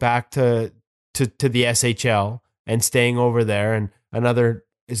loaned back to the SHL and staying over there. And another,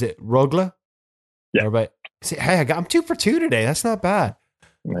 is it Rögle? Yeah. I'm 2 for 2 today. That's not bad.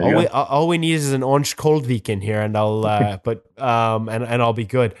 All we need is an orange Coldvik in here, and I'll and I'll be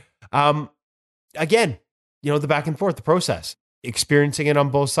good. Again, the back and forth, the process, experiencing it on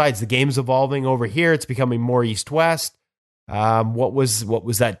both sides. The game's evolving over here; it's becoming more east-west. What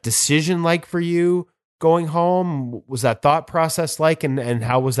was that decision like for you going home? What was that thought process like, and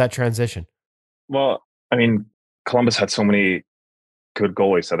how was that transition? Well, I mean, Columbus had so many good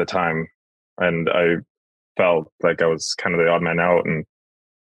goalies at the time, and I felt like I was kind of the odd man out, and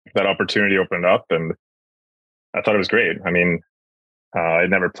that opportunity opened up, and I thought it was great. I mean, I'd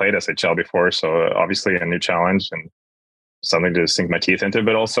never played SHL before, so obviously a new challenge and something to sink my teeth into,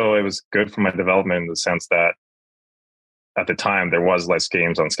 but also it was good for my development in the sense that at the time there was less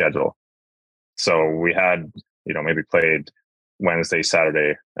games on schedule. So we had, maybe played Wednesday,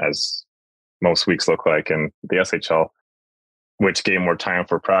 Saturday, as most weeks look like in the SHL, which gave more time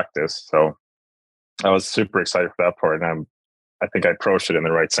for practice. So I was super excited for that part. And I think I approached it in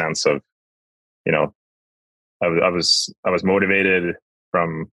the right sense of, I was motivated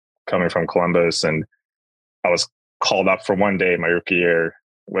from coming from Columbus, and I was called up for one day my rookie year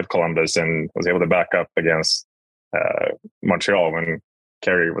with Columbus, and was able to back up against Montreal when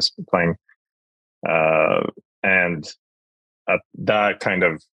Carey was playing. And that kind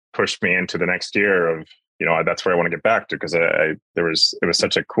of pushed me into the next year of, that's where I want to get back to, because it was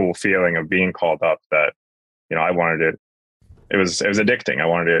such a cool feeling of being called up that, I wanted it. It was addicting. I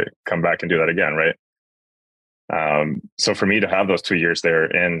wanted to come back and do that again. Right. So for me to have those 2 years there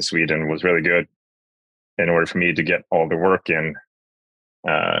in Sweden was really good, in order for me to get all the work in,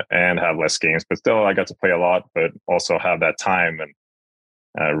 and have less games, but still I got to play a lot, but also have that time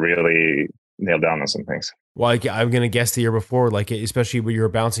and really nail down on some things. Well, I'm going to guess the year before, like especially when you were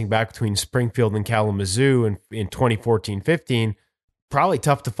bouncing back between Springfield and Kalamazoo in 2014-15, probably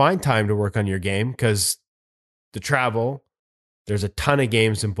tough to find time to work on your game, because the travel, there's a ton of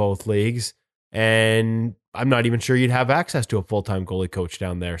games in both leagues, and I'm not even sure you'd have access to a full-time goalie coach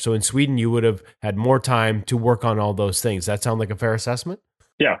down there. So in Sweden, you would have had more time to work on all those things. That sound like a fair assessment?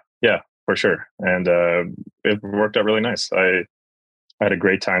 Yeah, for sure. And it worked out really nice. I had a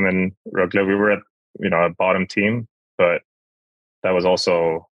great time in Rögle. We were at, a bottom team, but that was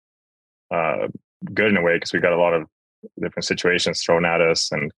also good in a way, because we got a lot of different situations thrown at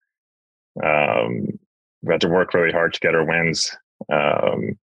us, and we had to work really hard to get our wins.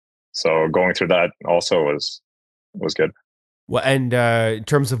 So going through that also was good. Well, and in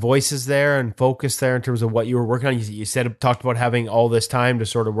terms of voices there and focus there, in terms of what you were working on, you talked about having all this time to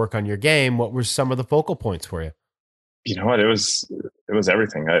sort of work on your game. What were some of the focal points for you? You know what? It was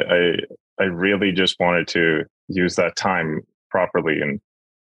everything. I really just wanted to use that time properly, and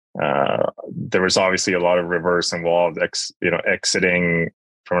there was obviously a lot of reverse involved, exiting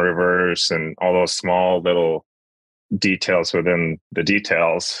from reverse and all those small little details within the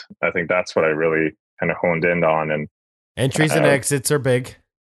details. I think that's what I really kind of honed in on. And entries and exits are big.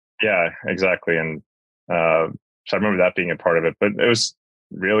 Yeah, exactly. And so I remember that being a part of it, but it was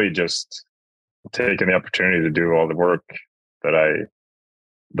really just taking the opportunity to do all the work that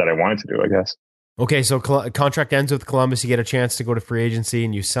that I wanted to do, I guess. Okay, so contract ends with Columbus. You get a chance to go to free agency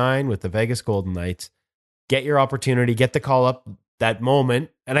and you sign with the Vegas Golden Knights. Get your opportunity, get the call up that moment.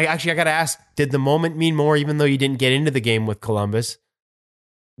 And I got to ask, did the moment mean more even though you didn't get into the game with Columbus?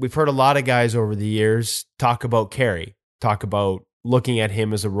 We've heard a lot of guys over the years talk about Carey, talk about looking at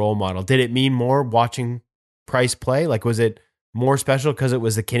him as a role model. Did it mean more watching Price play? Like, was it more special because it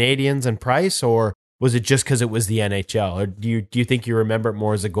was the Canadians and Price, or was it just because it was the NHL? Or do you think you remember it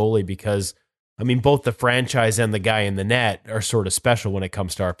more as a goalie because, I mean, both the franchise and the guy in the net are sort of special when it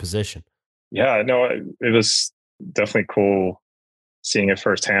comes to our position? Yeah, no, it was definitely cool seeing it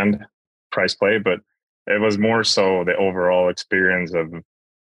firsthand, Price play, but it was more so the overall experience of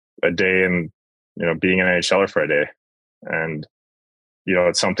a day and, being an NHLer for a day. And,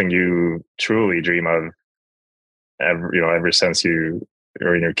 it's something you truly dream of ever since you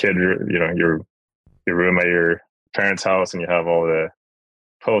were in your kid, your room at your parents' house and you have all the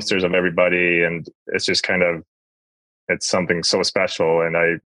posters of everybody. And it's just it's something so special. And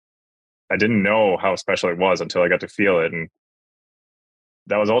I didn't know how special it was until I got to feel it. And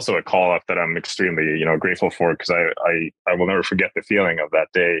that was also a call up that I'm extremely, grateful for, because I will never forget the feeling of that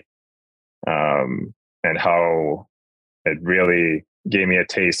day. And how it really gave me a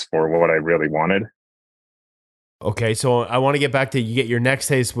taste for what I really wanted. Okay, so I want to get back to you get your next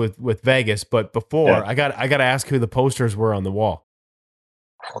taste with Vegas, but before I got to ask who the posters were on the wall.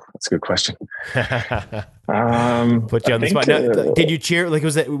 That's a good question. Put you on the spot. Now, did you cheer? Like,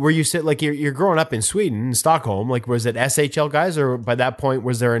 were you like you're growing up in Sweden, in Stockholm? Like, was it SHL guys, or by that point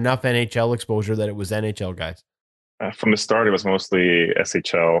was there enough NHL exposure that it was NHL guys? From the start, it was mostly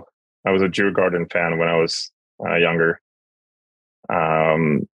SHL. I was a Djurgården fan when I was younger,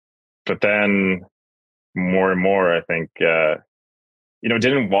 but then more and more, I think,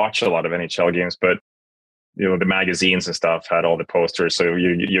 didn't watch a lot of NHL games, but the magazines and stuff had all the posters, so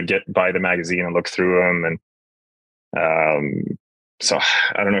you get buy the magazine and look through them, and so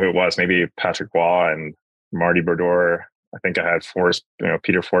I don't know who it was, maybe Patrick Waugh and Marty Brodeur. I think I had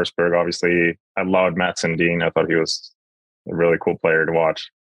Peter Forsberg. Obviously, I loved Matt Sundin. I thought he was a really cool player to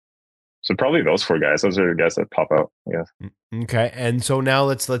watch. So probably those four guys. Those are the guys that pop out, I guess. Okay, and so now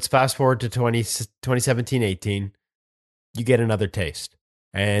let's fast forward to 2017-18. You get another taste.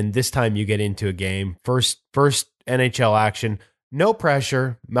 And this time you get into a game. First NHL action. No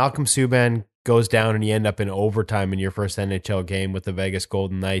pressure. Malcolm Subban goes down and you end up in overtime in your first NHL game with the Vegas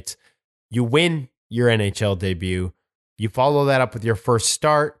Golden Knights. You win your NHL debut. You follow that up with your first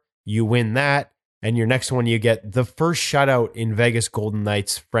start. You win that. And your next one, you get the first shutout in Vegas Golden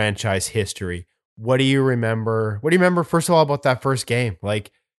Knights franchise history. What do you remember? What do you remember, first of all, about that first game?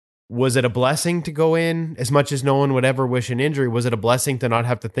 Like, was it a blessing to go in as much as no one would ever wish an injury? Was it a blessing to not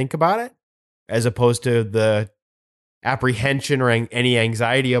have to think about it as opposed to the apprehension or any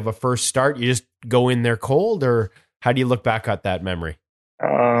anxiety of a first start? You just go in there cold, or how do you look back at that memory?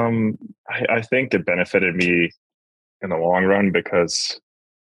 I think it benefited me in the long run because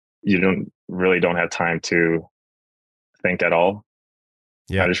you don't have time to think at all.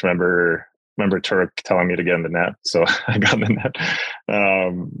 Yeah. I just remember Turk telling me to get in the net, so I got in the net.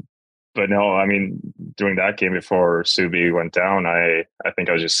 But no, I mean, during that game before Subi went down, I think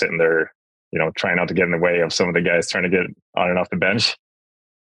I was just sitting there, trying not to get in the way of some of the guys trying to get on and off the bench.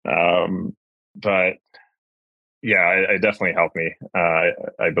 But yeah, it definitely helped me,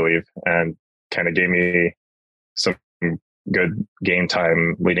 I believe, and kind of gave me some good game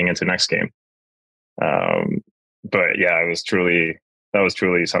time leading into next game. But yeah, that was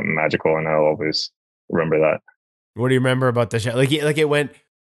truly something magical, and I'll always remember that. What do you remember about the show? Like it went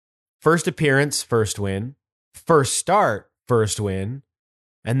first appearance, first win, first start, first win,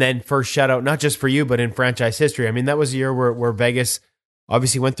 and then first shutout, not just for you, but in franchise history. I mean, that was a year where Vegas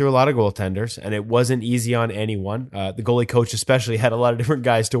obviously went through a lot of goaltenders, and it wasn't easy on anyone. The goalie coach especially had a lot of different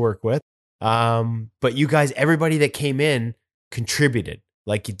guys to work with. But you guys, everybody that came in contributed.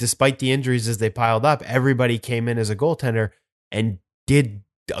 Like, despite the injuries as they piled up, everybody came in as a goaltender and did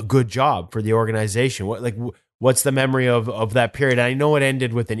a good job for the organization. What's the memory of that period? I know it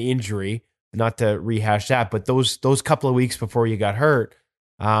ended with an injury, not to rehash that, but those couple of weeks before you got hurt,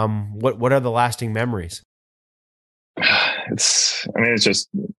 what are the lasting memories? It's just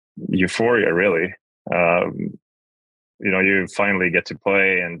euphoria, really. You finally get to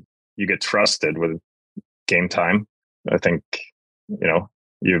play and you get trusted with game time. I think,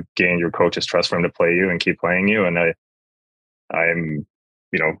 you've gained your coach's trust for him to play you and keep playing you. And I'm,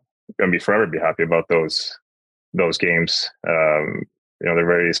 going to forever be happy about those games. They're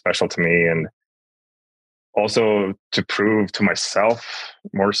very special to me, and also to prove to myself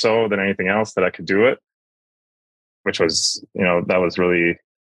more so than anything else that I could do it, which was, that was really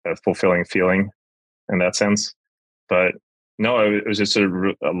a fulfilling feeling in that sense. But no, it was just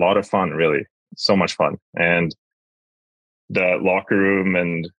a lot of fun, really, so much fun, and the locker room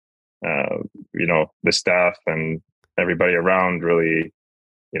and the staff and everybody around really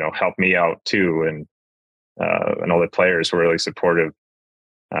helped me out too, and all the players were really supportive,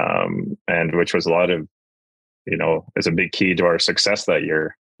 and which was a lot of is a big key to our success that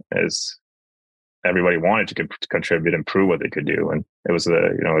year, as everybody wanted to contribute and prove what they could do, and it was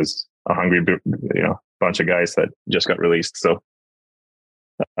a hungry bunch of guys that just got released. So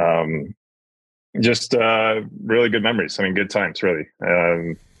just really good memories. I mean, good times, really.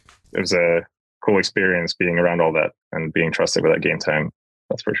 It was a cool experience being around all that and being trusted with that game time.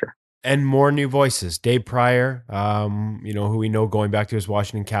 That's for sure. And more new voices. Dave Pryor, who we know going back to his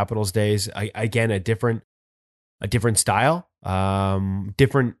Washington Capitals days. Again, a different style,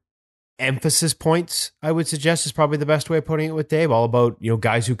 different emphasis points, I would suggest, is probably the best way of putting it with Dave. All about,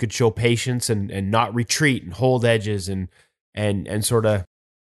 guys who could show patience and not retreat and hold edges and sort of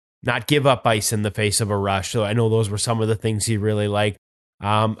not give up ice in the face of a rush. So I know those were some of the things he really liked.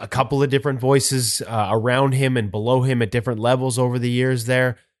 A couple of different voices around him and below him at different levels over the years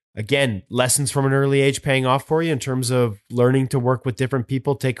there. Again, lessons from an early age paying off for you in terms of learning to work with different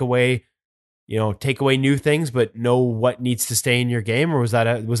people, take away new things, but know what needs to stay in your game. Or was that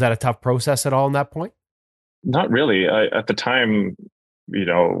a tough process at all in that point? Not really. At the time,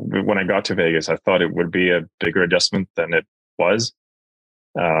 when I got to Vegas, I thought it would be a bigger adjustment than it was.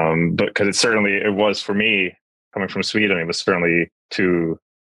 But because it was for me coming from Sweden, it was certainly I'm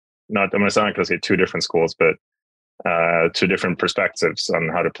going to sound like I say two different schools, but two different perspectives on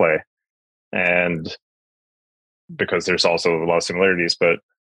how to play. And because there's also a lot of similarities, but,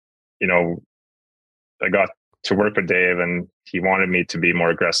 I got to work with Dave and he wanted me to be more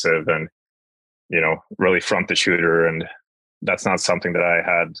aggressive and, really front the shooter. And that's not something that I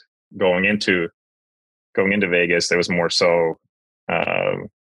had going into Vegas. It was more so,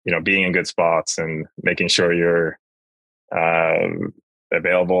 being in good spots and making sure you're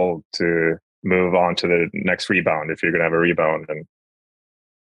available to move on to the next rebound if you're going to have a rebound.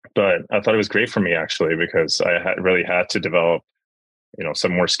 But I thought it was great for me, actually, because I really had to develop,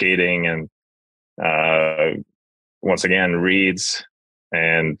 some more skating and once again, reads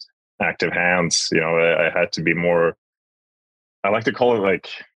and active hands. I had to be more, I like to call it like,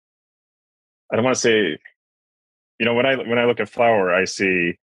 I don't want to say, when I look at Flower, I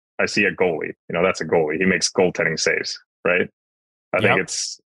see a goalie. That's a goalie. He makes goaltending saves, right? I think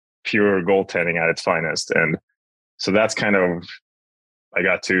it's pure goaltending at its finest. And so that's kind of, I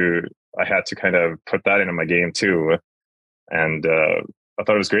had to kind of put that into my game too. And I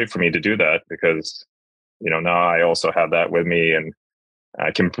thought it was great for me to do that because, now I also have that with me and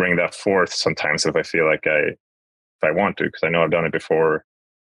I can bring that forth sometimes if I feel like if I want to, because I know I've done it before.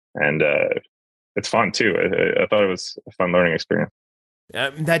 And it's fun too. I thought it was a fun learning experience.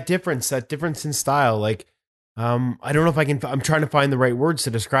 That difference in style, like, I don't know if I'm trying to find the right words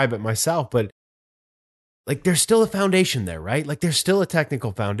to describe it myself, but like there's still a foundation there, right? Like there's still a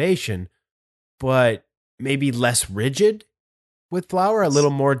technical foundation, but maybe less rigid with Flower, a little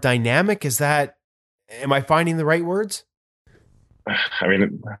more dynamic. Am I finding the right words? I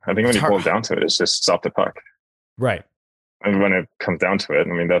mean, I think when you boil it down to it, it's just stop the puck. Right. And when it comes down to it,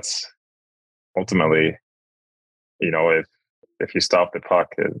 I mean, that's ultimately, if you stop the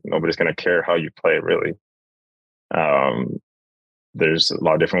puck, nobody's going to care how you play, really. There's a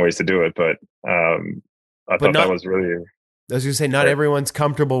lot of different ways to do it, but I thought that was really. I was going to say, not everyone's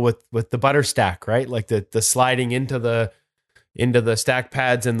comfortable with the butter stack, right? Like the sliding into the stack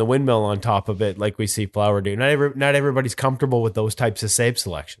pads and the windmill on top of it, like we see Flower do. Not everybody's comfortable with those types of save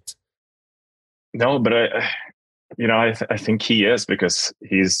selections. No, but I think he is, because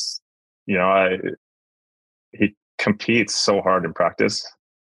he's, he competes so hard in practice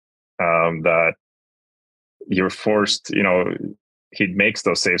that you're forced, he makes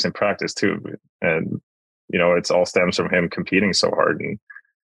those saves in practice too. And, it's all stems from him competing so hard. And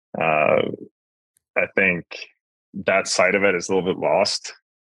I think that side of it is a little bit lost.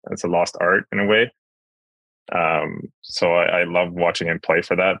 It's a lost art in a way. So I love watching him play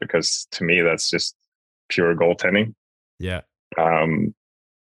for that, because to me, that's just pure goaltending. Yeah.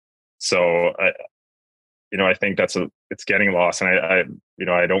 So I think it's getting lost, and I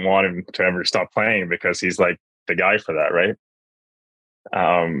don't want him to ever stop playing, because he's like the guy for that, right?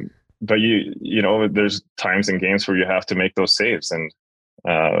 But there's times in games where you have to make those saves, and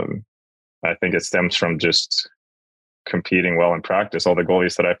I think it stems from just competing well in practice. All the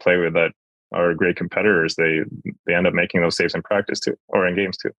goalies that I play with that are great competitors, they end up making those saves in practice too, or in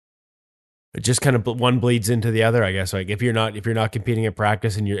games too. It just kind of one bleeds into the other, I guess. Like if you're not competing at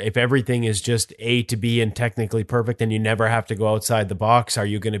practice and if everything is just A to B and technically perfect and you never have to go outside the box, are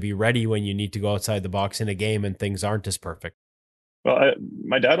you going to be ready when you need to go outside the box in a game and things aren't as perfect? Well,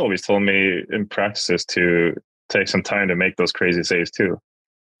 my dad always told me in practices to take some time to make those crazy saves too,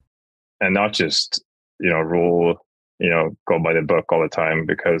 and not just rule go by the book all the time,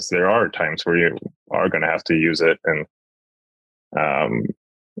 because there are times where you are going to have to use it, and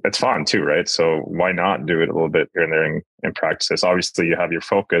it's fun too, right? So why not do it a little bit here and there in practices? Obviously, you have your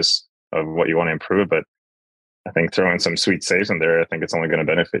focus of what you want to improve, but I think throwing some sweet saves in there, I think it's only going to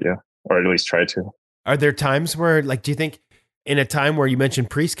benefit you, or at least try to. Are there times where, like, do you think in a time where you mentioned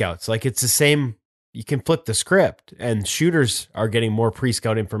pre-scouts, like it's the same, you can flip the script and shooters are getting more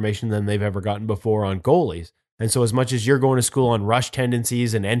pre-scout information than they've ever gotten before on goalies. And so as much as you're going to school on rush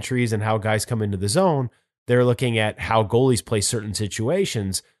tendencies and entries and how guys come into the zone, they're looking at how goalies play certain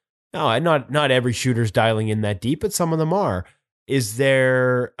situations. No, not every shooter's dialing in that deep, but some of them are. Is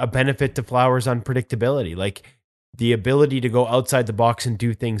there a benefit to Flowers' unpredictability? Like the ability to go outside the box and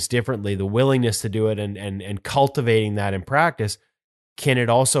do things differently, the willingness to do it and cultivating that in practice, can it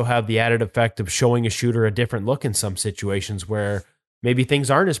also have the added effect of showing a shooter a different look in some situations where maybe things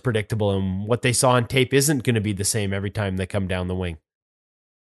aren't as predictable and what they saw on tape isn't going to be the same every time they come down the wing?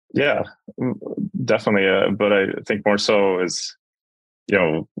 Yeah, definitely. But I think more so is,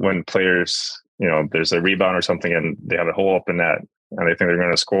 when players, there's a rebound or something and they have a hole up in net and they think they're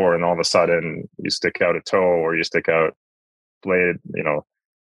going to score, and all of a sudden you stick out a toe or you stick out blade, or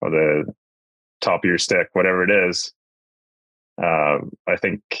the top of your stick, whatever it is. I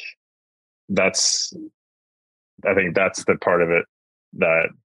think that's the part of it that,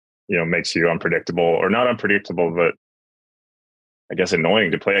 makes you unpredictable, or not unpredictable, but I guess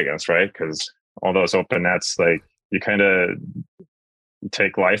annoying to play against, right? Because all those open nets, like you kind of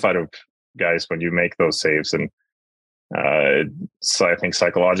take life out of guys when you make those saves. And so I think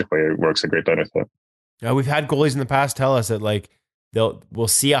psychologically it works a great benefit. We've had goalies in the past tell us that like we'll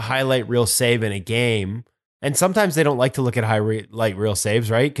see a highlight reel save in a game. And sometimes they don't like to look at highlight reel saves,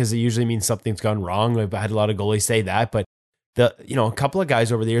 right? Because it usually means something's gone wrong. I've had a lot of goalies say that, but a couple of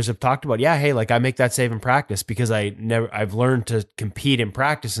guys over the years have talked about, yeah, hey, like I make that save in practice because I've learned to compete in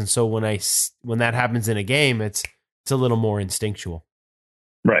practice. And so when that happens in a game, it's a little more instinctual.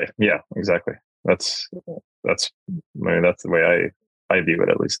 Right. Yeah, exactly. That's the way I view it,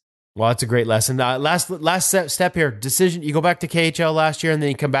 at least. Well, that's a great lesson. Last step here, decision. You go back to KHL last year and then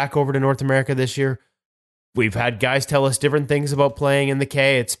you come back over to North America this year. We've had guys tell us different things about playing in the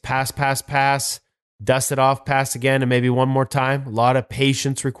K. It's pass, dust it off, pass again, and maybe one more time. A lot of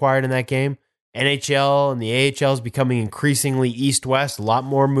patience required in that game. NHL and the AHL is becoming increasingly east-west, a lot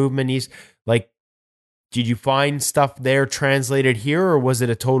more movement east. Like, did you find stuff there translated here, or was it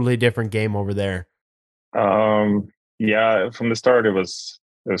a totally different game over there? Yeah, from the start, it was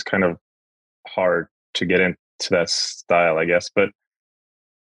kind of hard to get into that style, I guess. But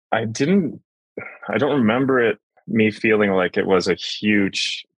I don't remember me feeling like it was a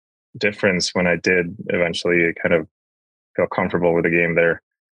huge difference when I did eventually kind of feel comfortable with the game there,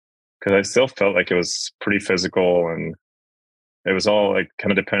 because I still felt like it was pretty physical, and it was all like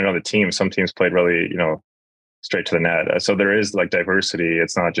kind of dependent on the team. Some teams played really, straight to the net. So there is like diversity.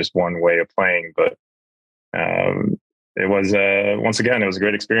 It's not just one way of playing, but it was once again, it was a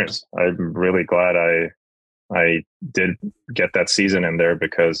great experience. I'm really glad I did get that season in there,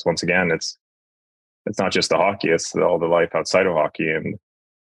 because once again, it's not just the hockey, it's all the life outside of hockey. And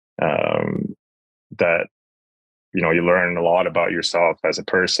that, you learn a lot about yourself as a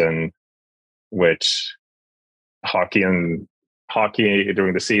person, which hockey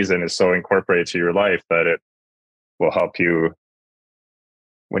during the season is so incorporated to your life that it will help you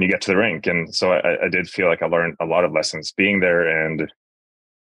when you get to the rink. And so I did feel like I learned a lot of lessons being there, and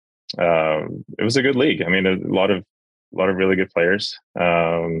it was a good league. I mean, a lot of really good players,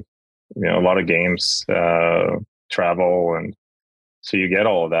 a lot of games, travel, and so you get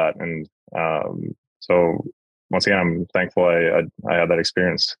all of that. And so once again, I'm thankful I had that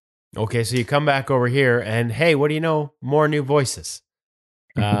experience. Okay, so you come back over here, and hey, what do you know? More new voices.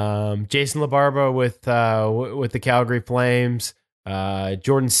 Jason LaBarba with the Calgary Flames,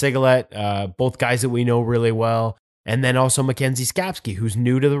 Jordan Sigalet, both guys that we know really well, and then also Mackenzie Skapsky, who's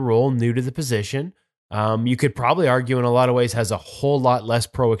new to the role, new to the position. You could probably argue in a lot of ways has a whole lot less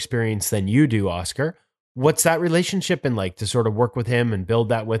pro experience than you do, Oscar. What's that relationship been like to sort of work with him and build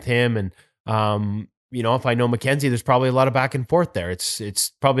that with him? And if I know Mackenzie, there's probably a lot of back and forth there.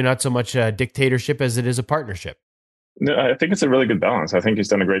 It's probably not so much a dictatorship as it is a partnership. No, I think it's a really good balance. I think he's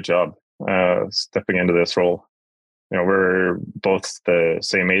done a great job stepping into this role. we're both the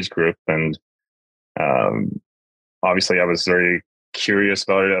same age group, and obviously I was very curious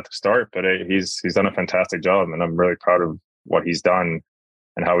about it at the start, but he's done a fantastic job, and I'm really proud of what he's done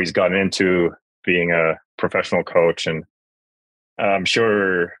and how he's gotten into being a professional coach. And I'm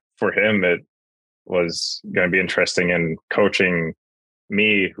sure for him it was going to be interesting in coaching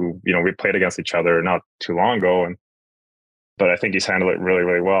me, who we played against each other not too long ago, but I think he's handled it really,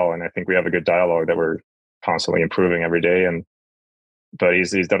 really well, and I think we have a good dialogue that we're constantly improving every day. But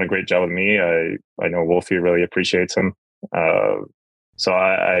he's done a great job with me. I know Wolfie really appreciates him. So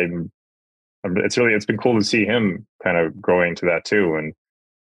it's been cool to see him kind of growing to that too. And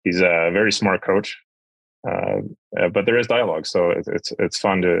he's a very smart coach. But there is dialogue, so it's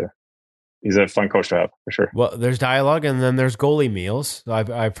fun he's a fun coach to have for sure. Well, there's dialogue, and then there's goalie meals.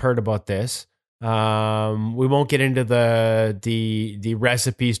 I've heard about this. We won't get into the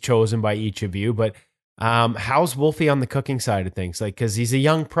recipes chosen by each of you, but how's Wolfie on the cooking side of things? Like, because he's a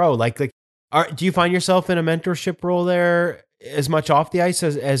young pro. Do you find yourself in a mentorship role there as much off the ice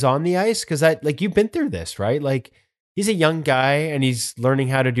as on the ice? Because you've been through this, right? Like, he's a young guy and he's learning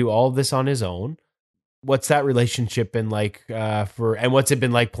how to do all of this on his own. What's that relationship been like and what's it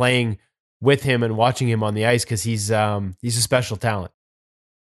been like playing with him and watching him on the ice? Because he's a special talent.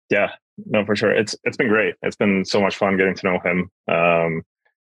 Yeah, no, for sure. It's been great. It's been so much fun getting to know him.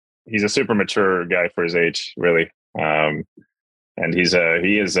 He's a super mature guy for his age, really. And he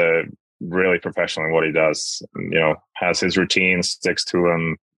is a really professional in what he does. Has his routine, sticks to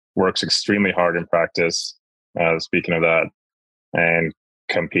him, works extremely hard in practice. Speaking of that, and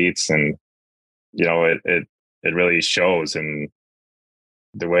competes, and it really shows in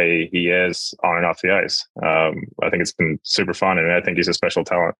the way he is on and off the ice. I think it's been super fun, and I think he's a special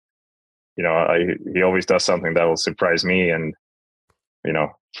talent. He always does something that will surprise me, and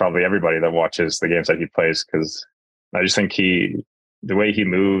probably everybody that watches the games that he plays, because I just think the way he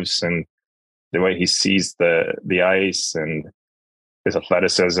moves and the way he sees the ice and his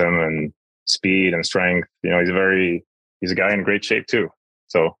athleticism and speed and strength, he's a guy in great shape too.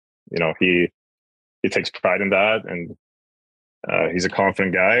 So, he takes pride in that, and he's a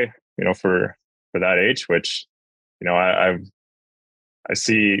confident guy, for that age, which, I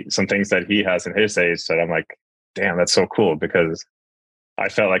see some things that he has in his age that I'm like, damn, that's so cool, because I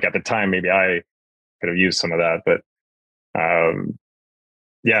felt like at the time maybe I could have used some of that. But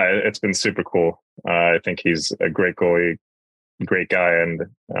yeah, it's been super cool. I think he's a great goalie, great guy, and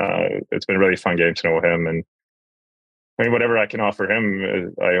it's been really fun getting to know him. And I mean, whatever I can offer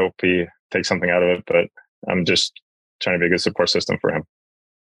him, I hope he takes something out of it. But I'm just trying to be a good support system for him.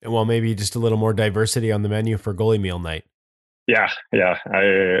 Well, maybe just a little more diversity on the menu for goalie meal night. Yeah.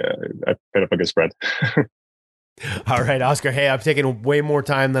 I put up a good spread. All right, Oscar. Hey, I've taken way more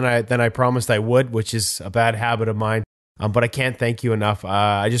time than I promised I would, which is a bad habit of mine. But I can't thank you enough.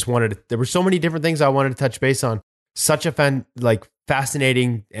 I just there were so many different things I wanted to touch base on. Such a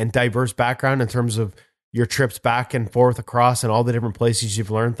fascinating and diverse background in terms of your trips back and forth across and all the different places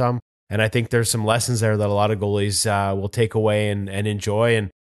you've learned them. And I think there's some lessons there that a lot of goalies will take away and enjoy,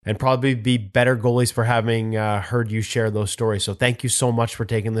 and probably be better goalies for having heard you share those stories. So thank you so much for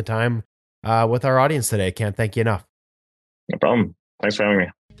taking the time with our audience today. I can't thank you enough. No problem. Thanks for having me.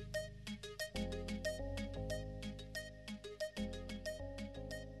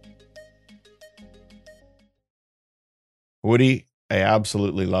 Woody, I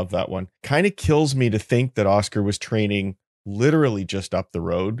absolutely love that one. Kind of kills me to think that Oscar was training literally just up the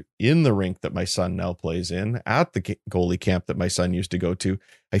road in the rink that my son now plays in, at the goalie camp that my son used to go to.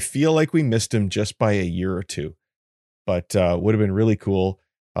 I feel like we missed him just by a year or two, but would have been really cool.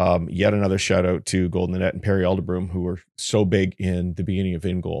 Yet another shout out to Golden Net and Perry Alderbroom, who were so big in the beginning of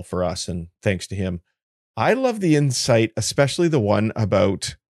In Goal for us. And thanks to him, I love the insight, especially the one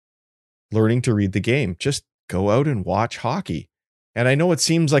about learning to read the game. Just go out and watch hockey. And I know it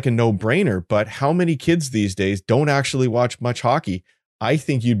seems like a no-brainer, but how many kids these days don't actually watch much hockey? I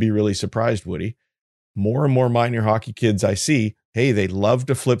think you'd be really surprised, Woody. More and more minor hockey kids I see, hey, they love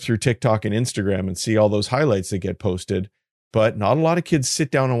to flip through TikTok and Instagram and see all those highlights that get posted, but not a lot of kids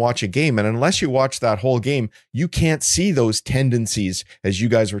sit down and watch a game. And unless you watch that whole game, you can't see those tendencies, as you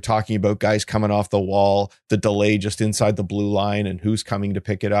guys were talking about, guys coming off the wall, the delay just inside the blue line, and who's coming to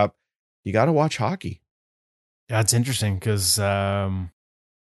pick it up. You got to watch hockey. Yeah, it's interesting because some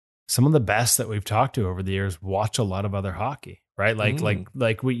of the best that we've talked to over the years watch a lot of other hockey, right?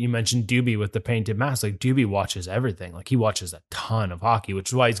 Like what you mentioned, Doobie with the painted mask. Like Doobie watches everything. Like he watches a ton of hockey, which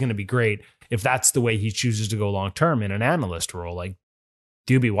is why he's going to be great if that's the way he chooses to go long term in an analyst role. Like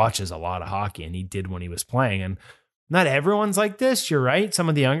Doobie watches a lot of hockey, and he did when he was playing. And not everyone's like this. You're right. Some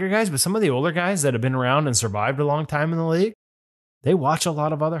of the younger guys, but some of the older guys that have been around and survived a long time in the league, they watch a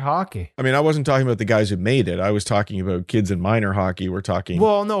lot of other hockey. I mean, I wasn't talking about the guys who made it. I was talking about kids in minor hockey. We're talking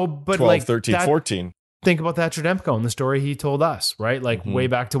 12, like 13, 14. Think about Thatcher Demko and the story he told us, right? Like way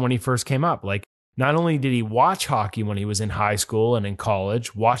back to when he first came up. Like not only did he watch hockey when he was in high school and in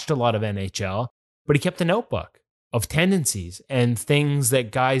college, watched a lot of NHL, but he kept a notebook of tendencies and things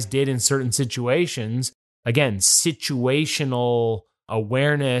that guys did in certain situations. Again, situational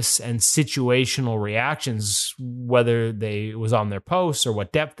awareness and situational reactions, whether it was on their posts or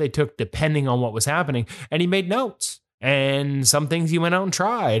what depth they took, depending on what was happening. And he made notes, and some things he went out and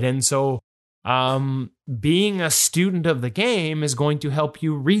tried. And so being a student of the game is going to help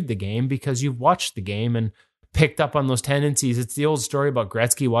you read the game because you've watched the game and picked up on those tendencies. It's the old story about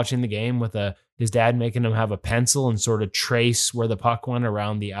Gretzky watching the game with his dad making him have a pencil and sort of trace where the puck went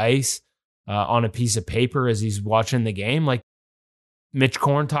around the ice on a piece of paper as he's watching the game. Like Mitch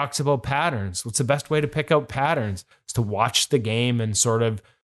Korn talks about patterns. What's the best way to pick out patterns? Is to watch the game and sort of,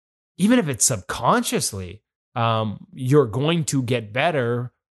 even if it's subconsciously, you're going to get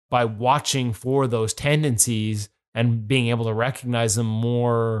better by watching for those tendencies and being able to recognize them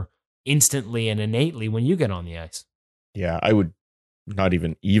more instantly and innately when you get on the ice. Yeah, I would not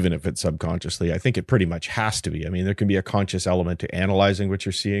even if it's subconsciously. I think it pretty much has to be. I mean, there can be a conscious element to analyzing what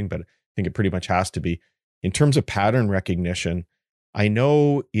you're seeing, but I think it pretty much has to be. In terms of pattern recognition, I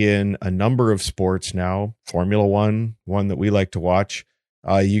know in a number of sports now, Formula One that we like to watch,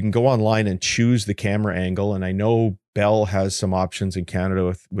 you can go online and choose the camera angle. And I know Bell has some options in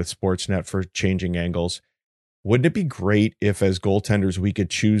Canada with Sportsnet for changing angles. Wouldn't it be great if as goaltenders, we could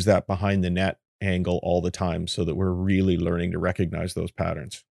choose that behind the net angle all the time so that we're really learning to recognize those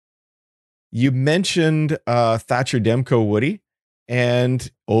patterns? You mentioned Thatcher Demko, Woody,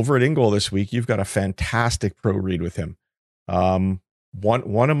 and over at InGoal this week, you've got a fantastic pro read with him.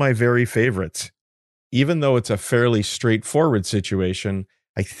 One of my very favorites. Even though it's a fairly straightforward situation,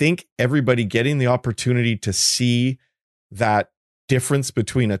 I think everybody getting the opportunity to see that difference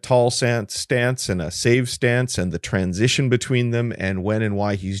between a tall stance and a save stance and the transition between them and when and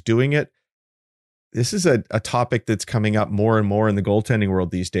why he's doing it. This is a topic that's coming up more and more in the goaltending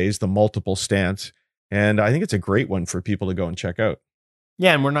world these days, the multiple stance. And I think it's a great one for people to go and check out.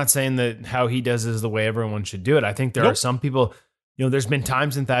 Yeah, and we're not saying that how he does is the way everyone should do it. I think there are some people, there's been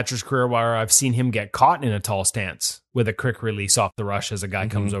times in Thatcher's career where I've seen him get caught in a tall stance with a quick release off the rush as a guy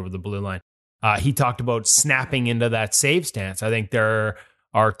comes over the blue line. He talked about snapping into that save stance. I think there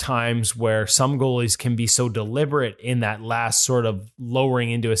are times where some goalies can be so deliberate in that last sort of lowering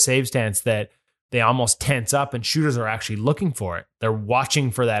into a save stance that they almost tense up, and shooters are actually looking for it. They're watching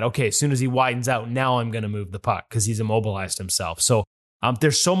for that. Okay, as soon as he widens out, now I'm going to move the puck because he's immobilized himself. So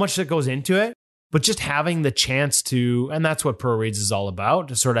there's so much that goes into it, but just having the chance to, and that's what Pro Reads is all about,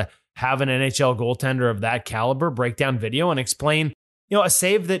 to sort of have an NHL goaltender of that caliber break down video and explain, a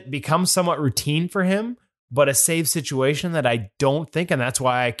save that becomes somewhat routine for him, but a save situation that I don't think, and that's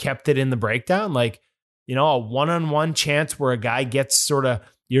why I kept it in the breakdown, like, a one-on-one chance where a guy gets sort of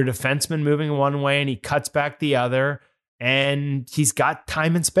your defenseman moving one way and he cuts back the other, and he's got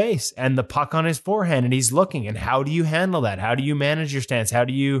time and space and the puck on his forehand and he's looking. And how do you handle that? How do you manage your stance? How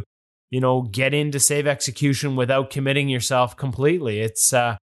do you, get into save execution without committing yourself completely? It's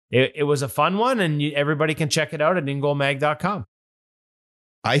it was a fun one, and everybody can check it out at ingoalmag.com.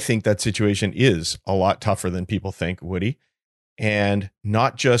 I think that situation is a lot tougher than people think, Woody. And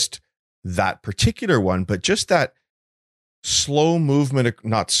not just that particular one, but just that slow movement,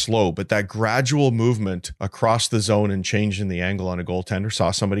 not slow, but that gradual movement across the zone and changing the angle on a goaltender. Saw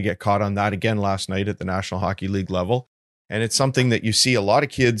somebody get caught on that again last night at the National Hockey League level. And it's something that you see a lot of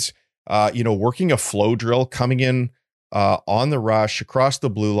kids, working a flow drill, coming in on the rush across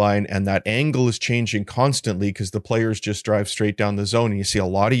the blue line, and that angle is changing constantly because the players just drive straight down the zone. And you see a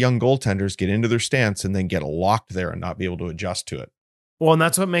lot of young goaltenders get into their stance and then get locked there and not be able to adjust to it. Well, and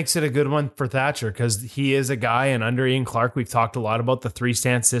that's what makes it a good one for Thatcher, because he is a guy, and under Ian Clark, we've talked a lot about the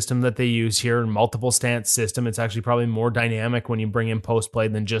 3-stance system that they use here, and multiple stance system. It's actually probably more dynamic when you bring in post play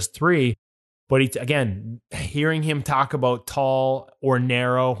than just 3. But again, hearing him talk about tall or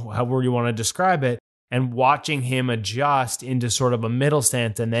narrow, however you want to describe it, and watching him adjust into sort of a middle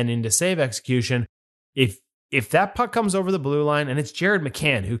stance and then into save execution, if that puck comes over the blue line, and it's Jared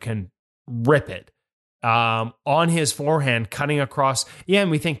McCann who can rip it, on his forehand, cutting across. Yeah, and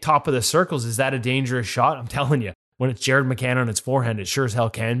we think top of the circles, is that a dangerous shot? I'm telling you, when it's Jared McCann on its forehand, it sure as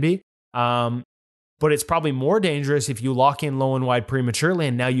hell can be. But it's probably more dangerous if you lock in low and wide prematurely,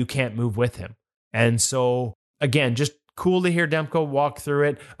 and now you can't move with him. And so, again, just cool to hear Demko walk through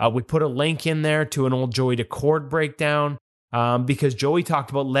it. We put a link in there to an old Joey Daccord breakdown because Joey talked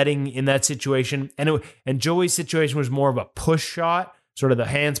about letting in that situation. And Joey's situation was more of a push shot, sort of the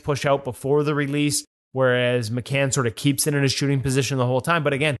hands push out before the release, whereas McCann sort of keeps it in a shooting position the whole time.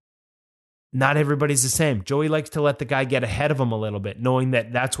 But again, not everybody's the same. Joey likes to let the guy get ahead of him a little bit, knowing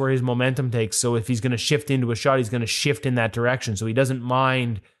that that's where his momentum takes. So if he's going to shift into a shot, he's going to shift in that direction. So he doesn't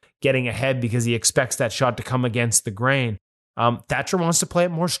mind getting ahead because he expects that shot to come against the grain. Thatcher wants to play it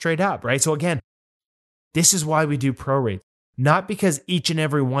more straight up, right? So again, this is why we do pro reads. Not because each and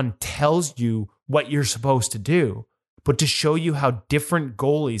every one tells you what you're supposed to do, but to show you how different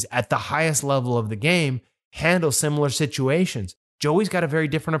goalies at the highest level of the game handle similar situations. Joey's got a very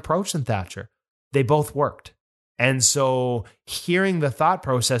different approach than Thatcher. They both worked. And so hearing the thought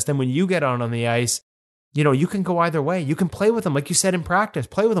process, then when you get on the ice, you can go either way. You can play with them, like you said in practice.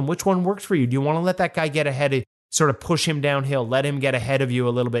 Play with them. Which one works for you? Do you want to let that guy get ahead, sort of push him downhill, let him get ahead of you a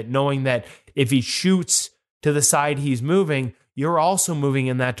little bit, knowing that if he shoots to the side he's moving, you're also moving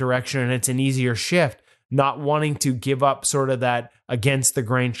in that direction and it's an easier shift, not wanting to give up sort of that against the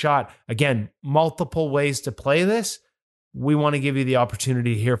grain shot. Again, multiple ways to play this. We want to give you the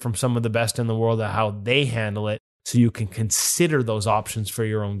opportunity to hear from some of the best in the world of how they handle it so you can consider those options for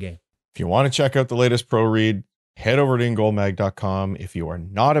your own game. If you want to check out the latest pro read, head over to ingoalmag.com. If you are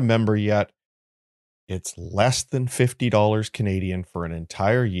not a member yet, it's less than $50 Canadian for an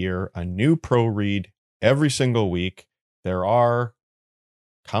entire year, a new pro read every single week. There are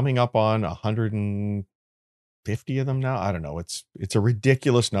coming up on 150 of them now. I don't know. It's a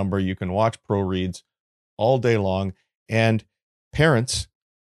ridiculous number. You can watch pro reads all day long. And parents,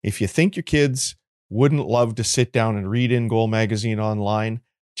 if you think your kids wouldn't love to sit down and read In Goal magazine online,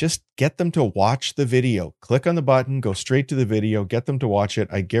 just get them to watch the video. Click on the button, go straight to the video, get them to watch it.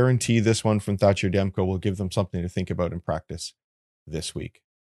 I guarantee this one from Thatcher Demko will give them something to think about in practice this week.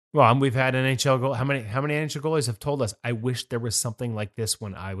 Well, and we've had NHL goal. How many NHL goalies have told us, I wish there was something like this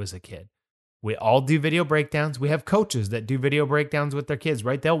when I was a kid? We all do video breakdowns. We have coaches that do video breakdowns with their kids,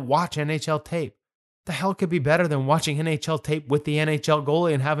 right? They'll watch NHL tape. The hell could be better than watching NHL tape with the NHL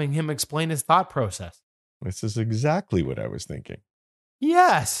goalie and having him explain his thought process? This is exactly what I was thinking.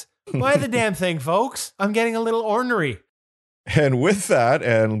 Yes. Buy the damn thing, folks. I'm getting a little ornery. And with that,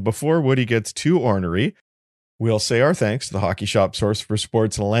 and before Woody gets too ornery, we'll say our thanks to the Hockey Shop source for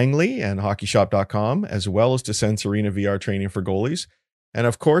sports Langley and hockeyshop.com, as well as to Sense Arena VR training for goalies. And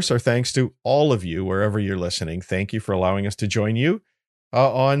of course, our thanks to all of you, wherever you're listening. Thank you for allowing us to join you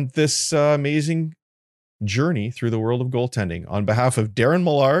on this amazing journey through the world of goaltending. On behalf of Darren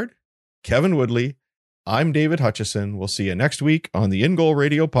Millard, Kevin Woodley, I'm David Hutchison. We'll see you next week on the In Goal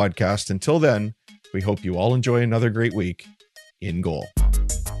Radio podcast. Until then, we hope you all enjoy another great week in goal.